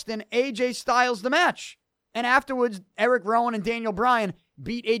costing AJ Styles the match. And afterwards, Eric Rowan and Daniel Bryan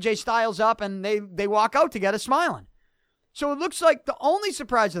beat AJ Styles up, and they walk out together smiling. So it looks like the only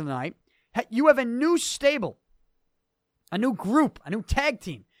surprise of the night, you have a new stable, a new group, a new tag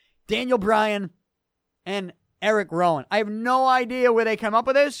team. Daniel Bryan and Eric Rowan. I have no idea where they came up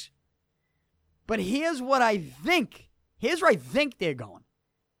with this, but here's what I think. Here's where I think they're going.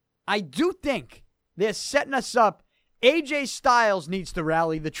 I do think they're setting us up. AJ Styles needs to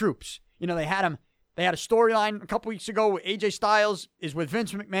rally the troops. You know, they had a storyline a couple weeks ago where AJ Styles is with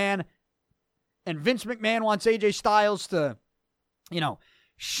Vince McMahon, and Vince McMahon wants AJ Styles to,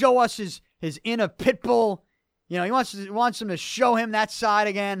 show us his inner pit bull. He wants him to show him that side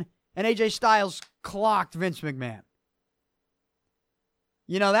again, and AJ Styles clocked Vince McMahon.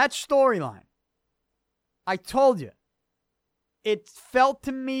 That storyline, I told you, it felt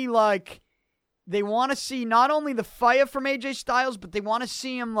to me like they want to see not only the fire from AJ Styles, but they want to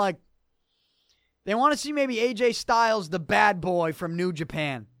see him they want to see maybe AJ Styles, the bad boy from New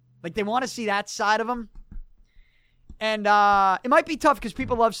Japan. Like, they want to see that side of him. And it might be tough because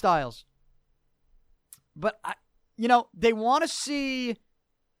people love Styles. But, they want to see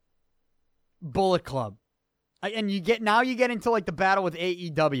Bullet Club. And you get into, like, the battle with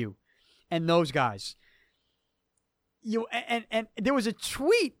AEW and those guys. And there was a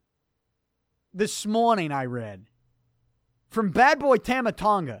tweet this morning I read from Bad Boy Tama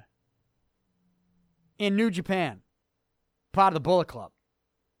Tonga in New Japan, part of the Bullet Club,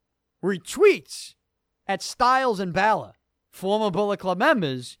 where he tweets at Styles and Balor, former Bullet Club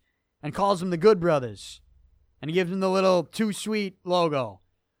members, and calls them the Good Brothers. And he gives them the little Too Sweet logo.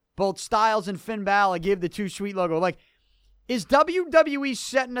 Both Styles and Finn Balor give the Too Sweet logo. Like, is WWE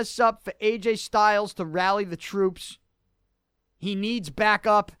setting us up for AJ Styles to rally the troops? He needs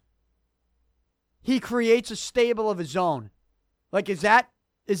backup. He creates a stable of his own. Like, is that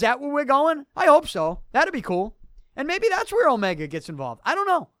where we're going? I hope so. That'd be cool. And maybe that's where Omega gets involved. I don't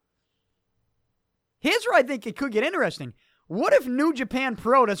know. Here's where I think it could get interesting. What if New Japan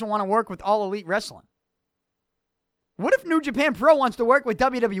Pro doesn't want to work with All Elite Wrestling? What if New Japan Pro wants to work with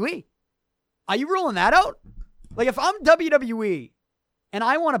WWE? Are you ruling that out? Like, if I'm WWE and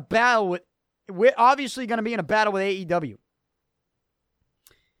I want to battle we're obviously going to be in a battle with AEW.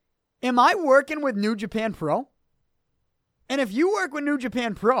 Am I working with New Japan Pro? And if you work with New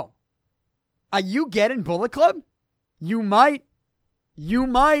Japan Pro, are you getting Bullet Club? You might.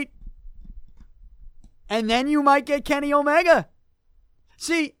 And then you might get Kenny Omega.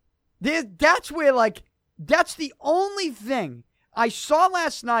 See, that's where, that's the only thing I saw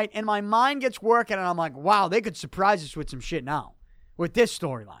last night, and my mind gets working, and I'm like, wow, they could surprise us with some shit now with this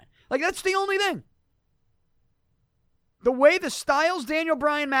storyline. Like, that's the only thing. The way the Styles-Daniel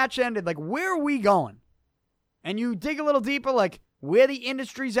Bryan match ended, like, where are we going? And you dig a little deeper, like, where the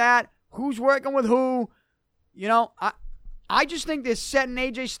industry's at, who's working with who. I just think they're setting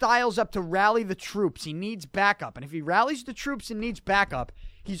AJ Styles up to rally the troops. He needs backup. And if he rallies the troops and needs backup,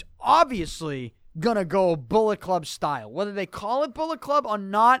 he's obviously going to go Bullet Club style. Whether they call it Bullet Club or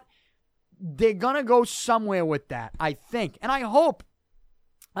not, they're going to go somewhere with that, I think. And I hope,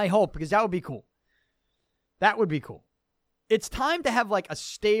 because that would be cool. That would be cool. It's time to have, like, a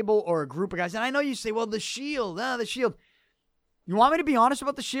stable or a group of guys. And I know you say, well, the Shield. You want me to be honest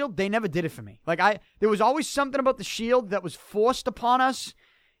about the Shield? They never did it for me. Like, there was always something about the Shield that was forced upon us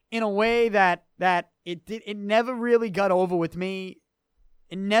in a way that it never really got over with me.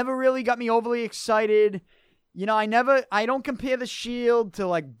 It never really got me overly excited. I don't compare the Shield to,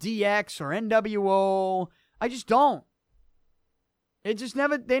 like, DX or NWO. I just don't. They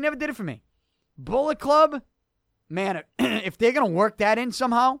never did it for me. Bullet Club, man, if they're going to work that in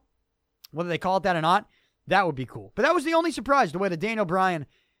somehow, Whether they call it that or not, that would be cool. But that was the only surprise, the way the Daniel Bryan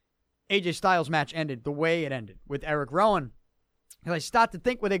AJ Styles match ended, the way it ended with Eric Rowan. Because I start to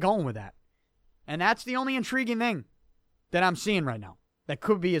think where they're going with that. And that's the only intriguing thing that I'm seeing right now that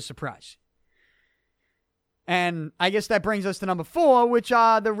could be a surprise. And I guess that brings us to number 4, which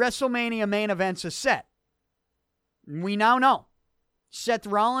are the WrestleMania main events are set. We now know Seth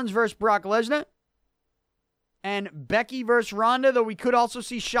Rollins versus Brock Lesnar and Becky versus Ronda, though we could also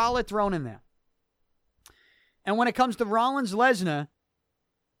see Charlotte thrown in there. And when it comes to Rollins-Lesnar,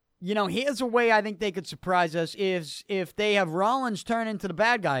 here's a way I think they could surprise us is if they have Rollins turn into the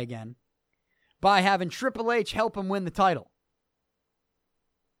bad guy again by having Triple H help him win the title.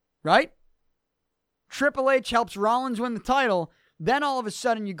 Right? Triple H helps Rollins win the title, then all of a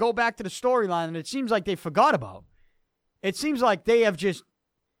sudden you go back to the storyline that it seems like they forgot about. It seems like they have just,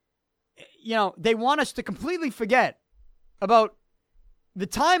 they want us to completely forget about the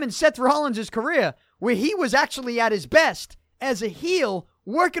time in Seth Rollins' career where he was actually at his best as a heel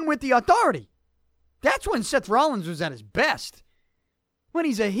working with the Authority. That's when Seth Rollins was at his best. When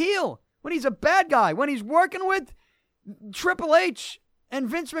he's a heel, when he's a bad guy, when he's working with Triple H and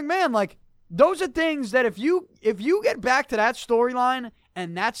Vince McMahon. Like, those are things that if you get back to that storyline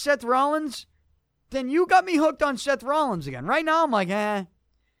and that's Seth Rollins, then you got me hooked on Seth Rollins again. Right now, I'm like,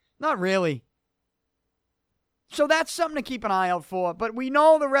 not really. So that's something to keep an eye out for. But we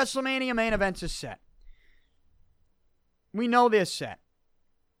know the WrestleMania main events is set. We know they're set.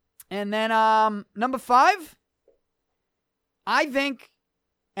 And then number 5, I think,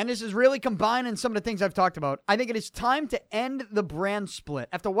 and this is really combining some of the things I've talked about, I think it is time to end the brand split.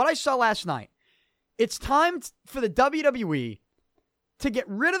 After what I saw last night, it's time for the WWE to get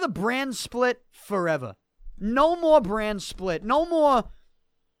rid of the brand split forever. No more brand split. No more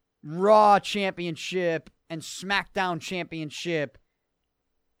Raw Championship and SmackDown Championship.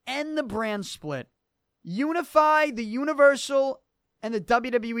 End the brand split. Unify the Universal and the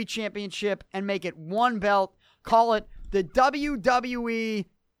WWE Championship and make it one belt. Call it the WWE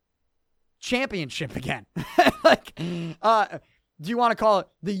Championship again. Do you want to call it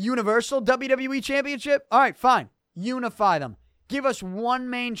the Universal WWE Championship? All right, fine. Unify them. Give us one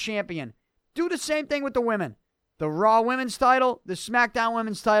main champion. Do the same thing with the women. The Raw Women's title, the SmackDown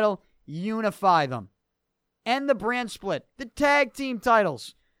Women's title, unify them. End the brand split. The tag team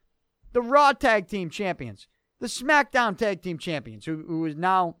titles. The Raw Tag Team Champions. The SmackDown Tag Team Champions, who is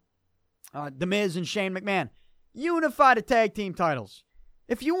now The Miz and Shane McMahon. Unify the tag team titles.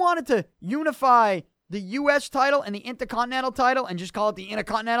 If you wanted to unify the U.S. title and the Intercontinental title and just call it the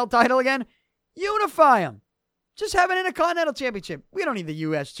Intercontinental title again, unify them. Just have an Intercontinental Championship. We don't need the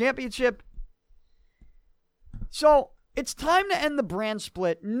U.S. Championship. So it's time to end the brand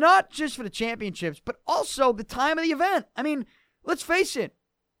split, not just for the championships, but also the time of the event. I mean, let's face it.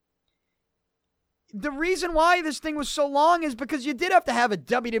 The reason why this thing was so long is because you did have to have a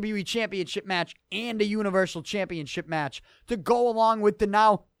WWE Championship match and a Universal Championship match to go along with the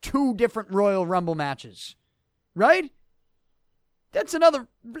now 2 different Royal Rumble matches. Right? That's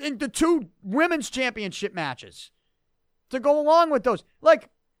the 2 Women's Championship matches to go along with those. Like,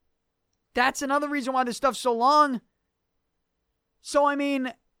 that's another reason why this stuff's so long. So, I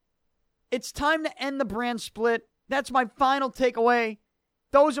mean, it's time to end the brand split. That's my final takeaway.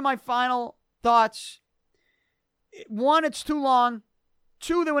 Those are my final thoughts. 1, it's too long.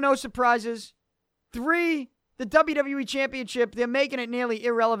 2, there were no surprises. 3, the WWE Championship, they're making it nearly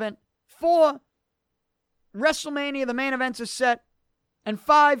irrelevant. 4, WrestleMania, the main events are set. And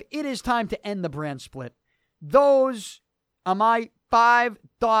 5, it is time to end the brand split. Those are my 5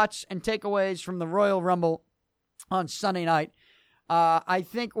 thoughts and takeaways from the Royal Rumble on Sunday night. I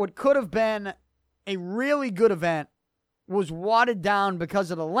think what could have been a really good event was watered down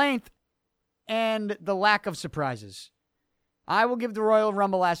because of the length and the lack of surprises. I will give the Royal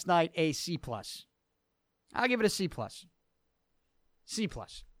Rumble last night a C+. I'll give it a C+. C+. All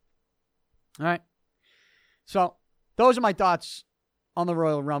right. So, those are my thoughts on the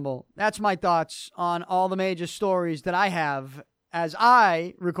Royal Rumble. That's my thoughts on all the major stories that I have as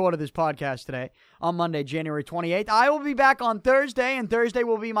I recorded this podcast today on Monday, January 28th. I will be back on Thursday, and Thursday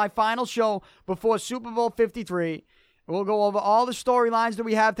will be my final show before Super Bowl 53. We'll go over all the storylines that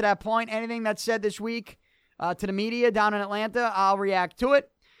we have to that point. Anything that's said this week to the media down in Atlanta, I'll react to it.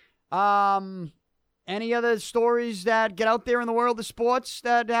 Any other stories that get out there in the world of sports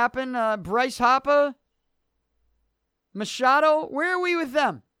that happen? Bryce Harper, Machado, where are we with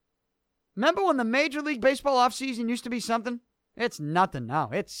them? Remember when the Major League Baseball offseason used to be something? It's nothing now.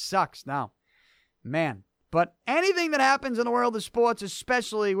 It sucks now. Man. But anything that happens in the world of sports,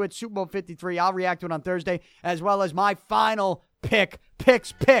 especially with Super Bowl 53, I'll react to it on Thursday, as well as my final pick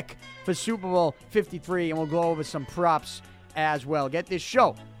for Super Bowl 53, and we'll go over some props as well. Get this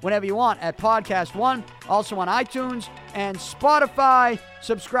show whenever you want at Podcast One, also on iTunes and Spotify.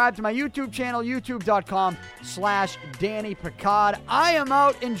 Subscribe to my YouTube channel, youtube.com/Danny Picard. I am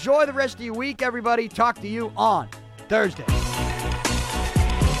out. Enjoy the rest of your week, everybody. Talk to you on Thursday.